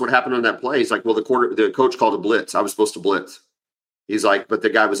 hey, tell us what happened on that play. He's like, well, the coach called a blitz. I was supposed to blitz. He's like, but the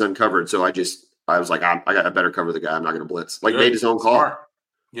guy was uncovered. So I was like, I better cover the guy. I'm not going to blitz. Like, made his own call. Smart.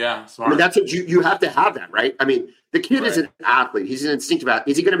 Yeah, smart. I mean, that's what you have to have that, right? I mean, the kid is an athlete. He's an instinctive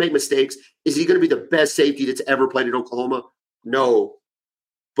athlete. Is he going to make mistakes? Is he going to be the best safety that's ever played at Oklahoma? No,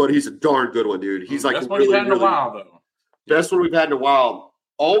 but he's a darn good one, dude. He's like best one we've had in a while, though. Best one we've had in a while.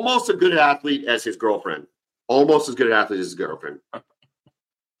 Almost a good athlete as his girlfriend. Almost as good an athlete as his girlfriend.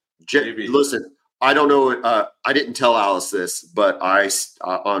 Listen, I don't know. I didn't tell Alice this, but I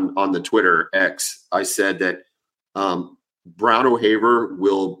on the Twitter X, I said that Brown O'Haver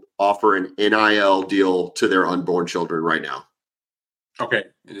will offer an NIL deal to their unborn children right now. Okay,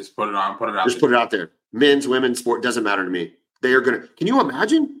 just put it on. Put it out. Just put it out there. Men's, women's, sport doesn't matter to me. They are gonna. Can you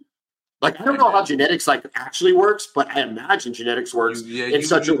imagine? Like, I don't know how genetics actually works, but I imagine genetics works in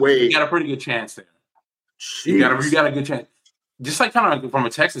such a way. You got a pretty good chance there. You got a good chance. Just like kind of from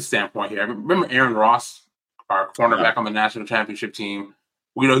a Texas standpoint here. I remember Aaron Ross, our cornerback on the national championship team.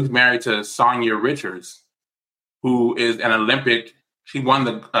 We know he's married to Sonia Richards, who is an Olympic. She won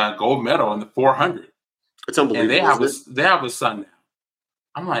the gold medal in the 400. It's unbelievable. And they have a son now.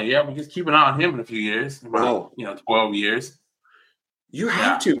 I'm like, yeah, we just keep an eye on him in a few years. About 12 years. You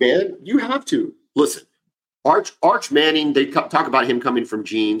have to, man. You have to. Listen, Arch Manning, they talk about him coming from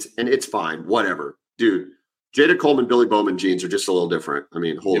genes, and it's fine. Whatever. Dude, Jada Coleman, Billy Bowman genes are just a little different. I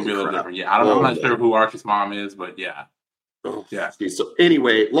mean, holy crap. Yeah, I'm not sure who Arch's mom is, but yeah. Oh, yeah. So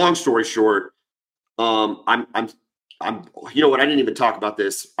anyway, long story short, I'm you know what? I didn't even talk about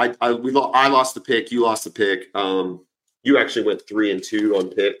this. I lost the pick. You lost the pick. You actually went 3-2 on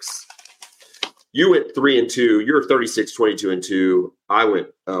picks. You went 3-2. You're 36, 22-2. I went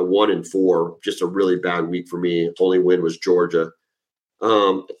 1-4. Just a really bad week for me. Only win was Georgia.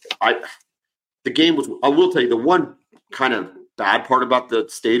 The game was. I will tell you the one kind of bad part about the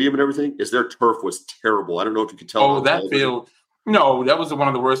stadium and everything is their turf was terrible. I don't know if you could tell. Oh, that field. No, that was one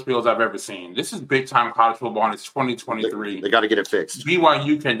of the worst fields I've ever seen. This is big time college football, and it's 2023. They got to get it fixed.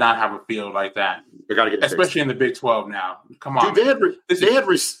 BYU cannot have a field like that. They got to get it especially fixed. In the Big 12 now. Come on, dude. They had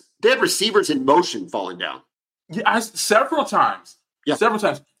receivers in motion falling down. Yeah, several times. Yeah, several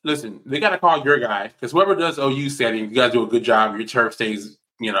times. Listen, they got to call your guy because whoever does OU setting, you guys do a good job. Your turf stays,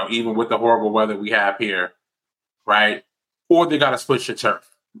 even with the horrible weather we have here, right? Or they got to switch the turf.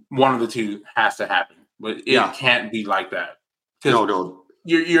 One of the two has to happen, but it can't be like that. No.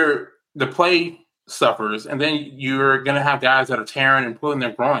 You're the play suffers, and then you're gonna have guys that are tearing and pulling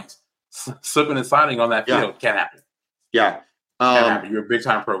their groins, slipping and sliding on that field. Can't happen. Yeah, can't happen. You're a big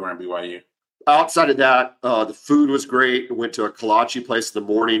time program, BYU. Outside of that, the food was great. Went to a kolache place in the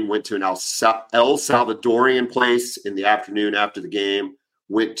morning. Went to an El Salvadorian place in the afternoon after the game.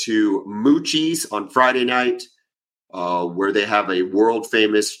 Went to Moochie's on Friday night, where they have a world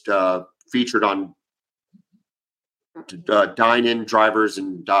famous featured on. Dine-in, drivers,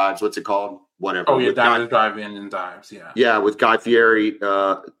 and dives. What's it called? Whatever. Oh, yeah, diners, drive-in, and dives. Yeah. Yeah, with Guy Fieri,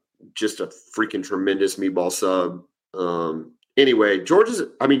 just a freaking tremendous meatball sub. Anyway,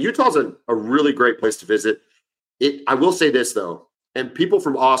 Utah's a really great place to visit. I will say this, though, and people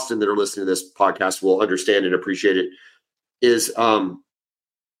from Austin that are listening to this podcast will understand and appreciate it, is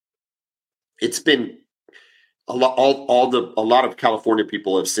it's been a lot of California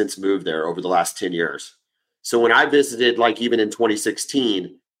people have since moved there over the last 10 years. So when I visited, like even in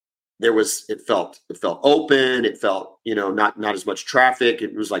 2016, it felt open. It felt, not as much traffic.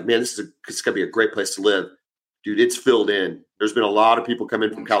 It was like, man, it's going to be a great place to live. Dude, it's filled in. There's been a lot of people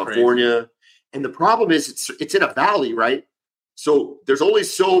coming from California. Crazy. And the problem is it's in a valley, right? So there's only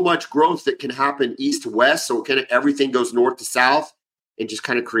so much growth that can happen east to west. So kind of everything goes north to south and just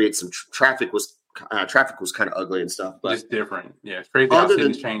kind of creates some traffic was kind of ugly and stuff. But it's different. Yeah, it's crazy how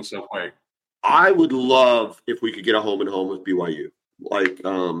cities change so quick. I would love if we could get a home and home with BYU. Like,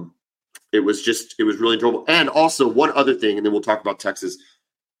 it was really enjoyable. And also one other thing, and then we'll talk about Texas.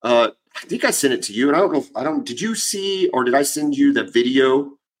 I think I sent it to you, and I don't know did you see, or did I send you the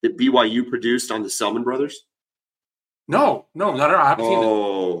video that BYU produced on the Selman brothers? No, not at all. I haven't seen it.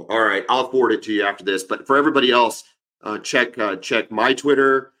 Oh, all right. I'll forward it to you after this. But for everybody else, check my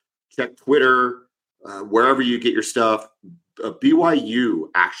Twitter, check Twitter, wherever you get your stuff. BYU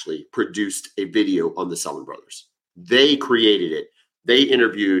actually produced a video on the Selman brothers. They created it. They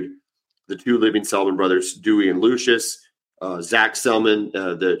interviewed the two living Selman brothers, Dewey and Lucius, Zach Selman,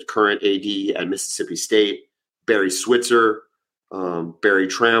 the current AD at Mississippi State, Barry Switzer, Barry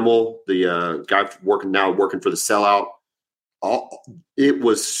Trammell, the guy working for the Sellout. It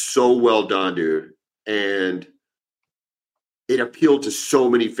was so well done, dude. And it appealed to so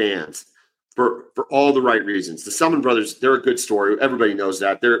many fans. For all the right reasons. The Selman brothers, they're a good story. Everybody knows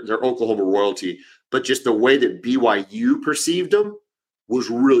that. They're Oklahoma royalty. But just the way that BYU perceived them was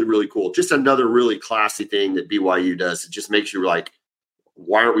really, really cool. Just another really classy thing that BYU does. It just makes you like,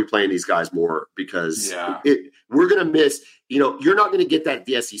 why aren't we playing these guys more? Because we're going to miss, you're not going to get that at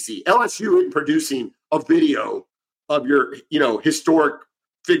the SEC. LSU isn't producing a video of your, historic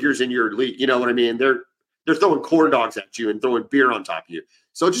figures in your league. You know what I mean? They're throwing corn dogs at you and throwing beer on top of you.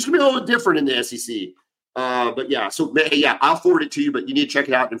 So it's just going to be a little different in the SEC. I'll forward it to you, but you need to check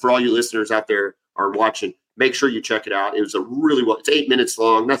it out. And for all you listeners out there are watching, make sure you check it out. It was it's 8 minutes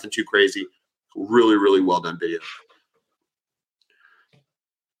long, nothing too crazy. Really, really well done video.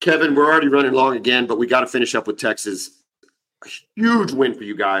 Kevin, we're already running long again, but we got to finish up with Texas. A huge win for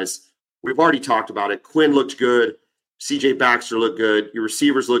you guys. We've already talked about it. Quinn looked good. CJ Baxter looked good. Your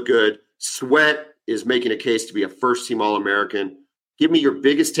receivers look good. Sweat is making a case to be a first-team All-American. Give me your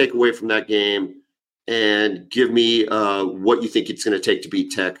biggest takeaway from that game and give me what you think it's going to take to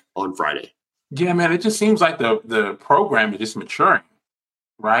beat Tech on Friday. Yeah, man, it just seems like the program is just maturing,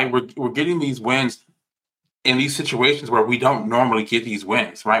 right? We're getting these wins in these situations where we don't normally get these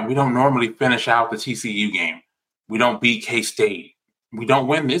wins, right? We don't normally finish out the TCU game. We don't beat K-State. We don't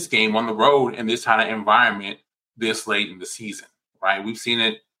win this game on the road in this kind of environment this late in the season, right? We've seen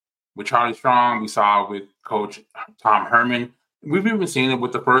it with Charlie Strong. We saw it with Coach Tom Herman. We've even seen it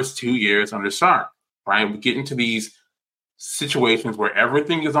with the first 2 years under Sark, right? We get into these situations where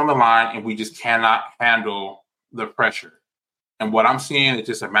everything is on the line and we just cannot handle the pressure. And what I'm seeing is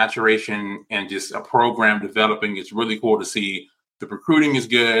just a maturation and just a program developing. It's really cool to see. The recruiting is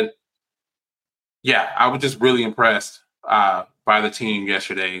good. Yeah, I was just really impressed by the team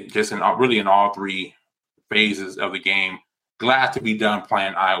yesterday, just really in all three phases of the game. Glad to be done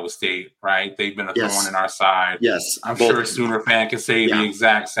playing Iowa State, right? They've been a thorn in our side. Yes. I'm sure Sooner fan can say the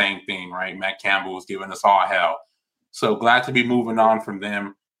exact same thing, right? Matt Campbell was giving us all hell. So glad to be moving on from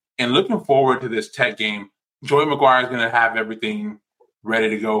them. And looking forward to this Tech game. Joey McGuire is going to have everything ready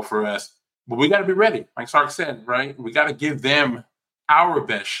to go for us. But we got to be ready, like Sark said, right? We got to give them our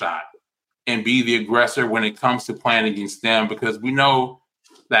best shot and be the aggressor when it comes to playing against them, because we know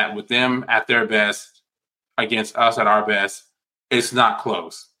that with them at their best against us at our best, it's not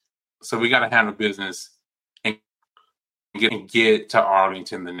close. So we got to handle business and get to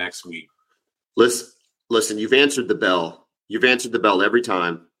Arlington the next week. Listen, you've answered the bell. You've answered the bell every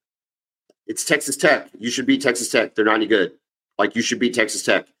time. It's Texas Tech. You should beat Texas Tech. They're not any good. Like, you should beat Texas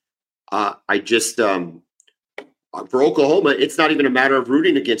Tech. For Oklahoma, it's not even a matter of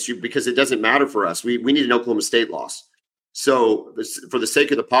rooting against you, because it doesn't matter for us. We need an Oklahoma State loss. So for the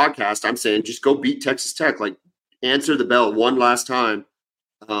sake of the podcast, I'm saying just go beat Texas Tech. Like, answer the bell one last time.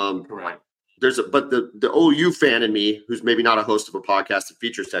 Correct. But the OU fan in me, who's maybe not a host of a podcast that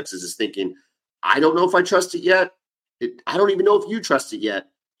features Texas, is thinking, I don't know if I trust it yet. I don't even know if you trust it yet.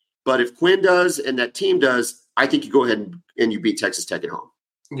 But if Quinn does and that team does, I think you go ahead and you beat Texas Tech at home.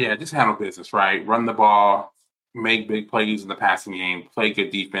 Yeah, just handle business, right? Run the ball, make big plays in the passing game, play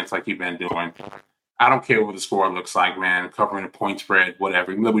good defense like you've been doing. I don't care what the score looks like, man. Covering a point spread,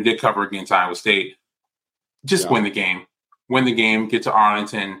 whatever. Even though we did cover against Iowa State, just win the game. Win the game, get to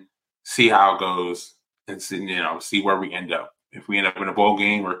Arlington, see how it goes, and see where we end up. If we end up in a bowl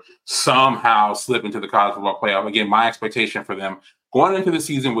game or somehow slip into the college football playoff, again, my expectation for them going into the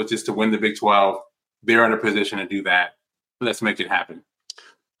season was just to win the Big 12. They're in a position to do that. Let's make it happen.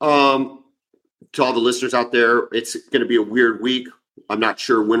 To all the listeners out there, it's going to be a weird week. I'm not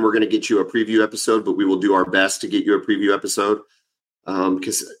sure when we're going to get you a preview episode, but we will do our best to get you a preview episode,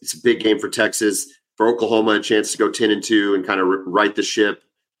 because it's a big game for Texas. For Oklahoma, a chance to go 10-2 and kind of right the ship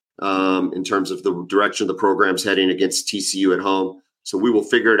in terms of the direction the program's heading against TCU at home. So we will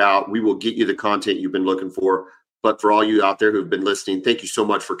figure it out. We will get you the content you've been looking for. But for all you out there who've been listening, thank you so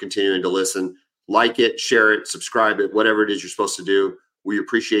much for continuing to listen. Like it, share it, subscribe it, whatever it is you're supposed to do. We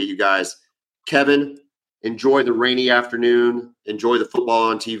appreciate you guys. Kevin, enjoy the rainy afternoon. Enjoy the football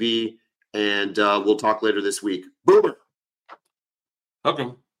on TV. And we'll talk later this week. Boomer. Okay.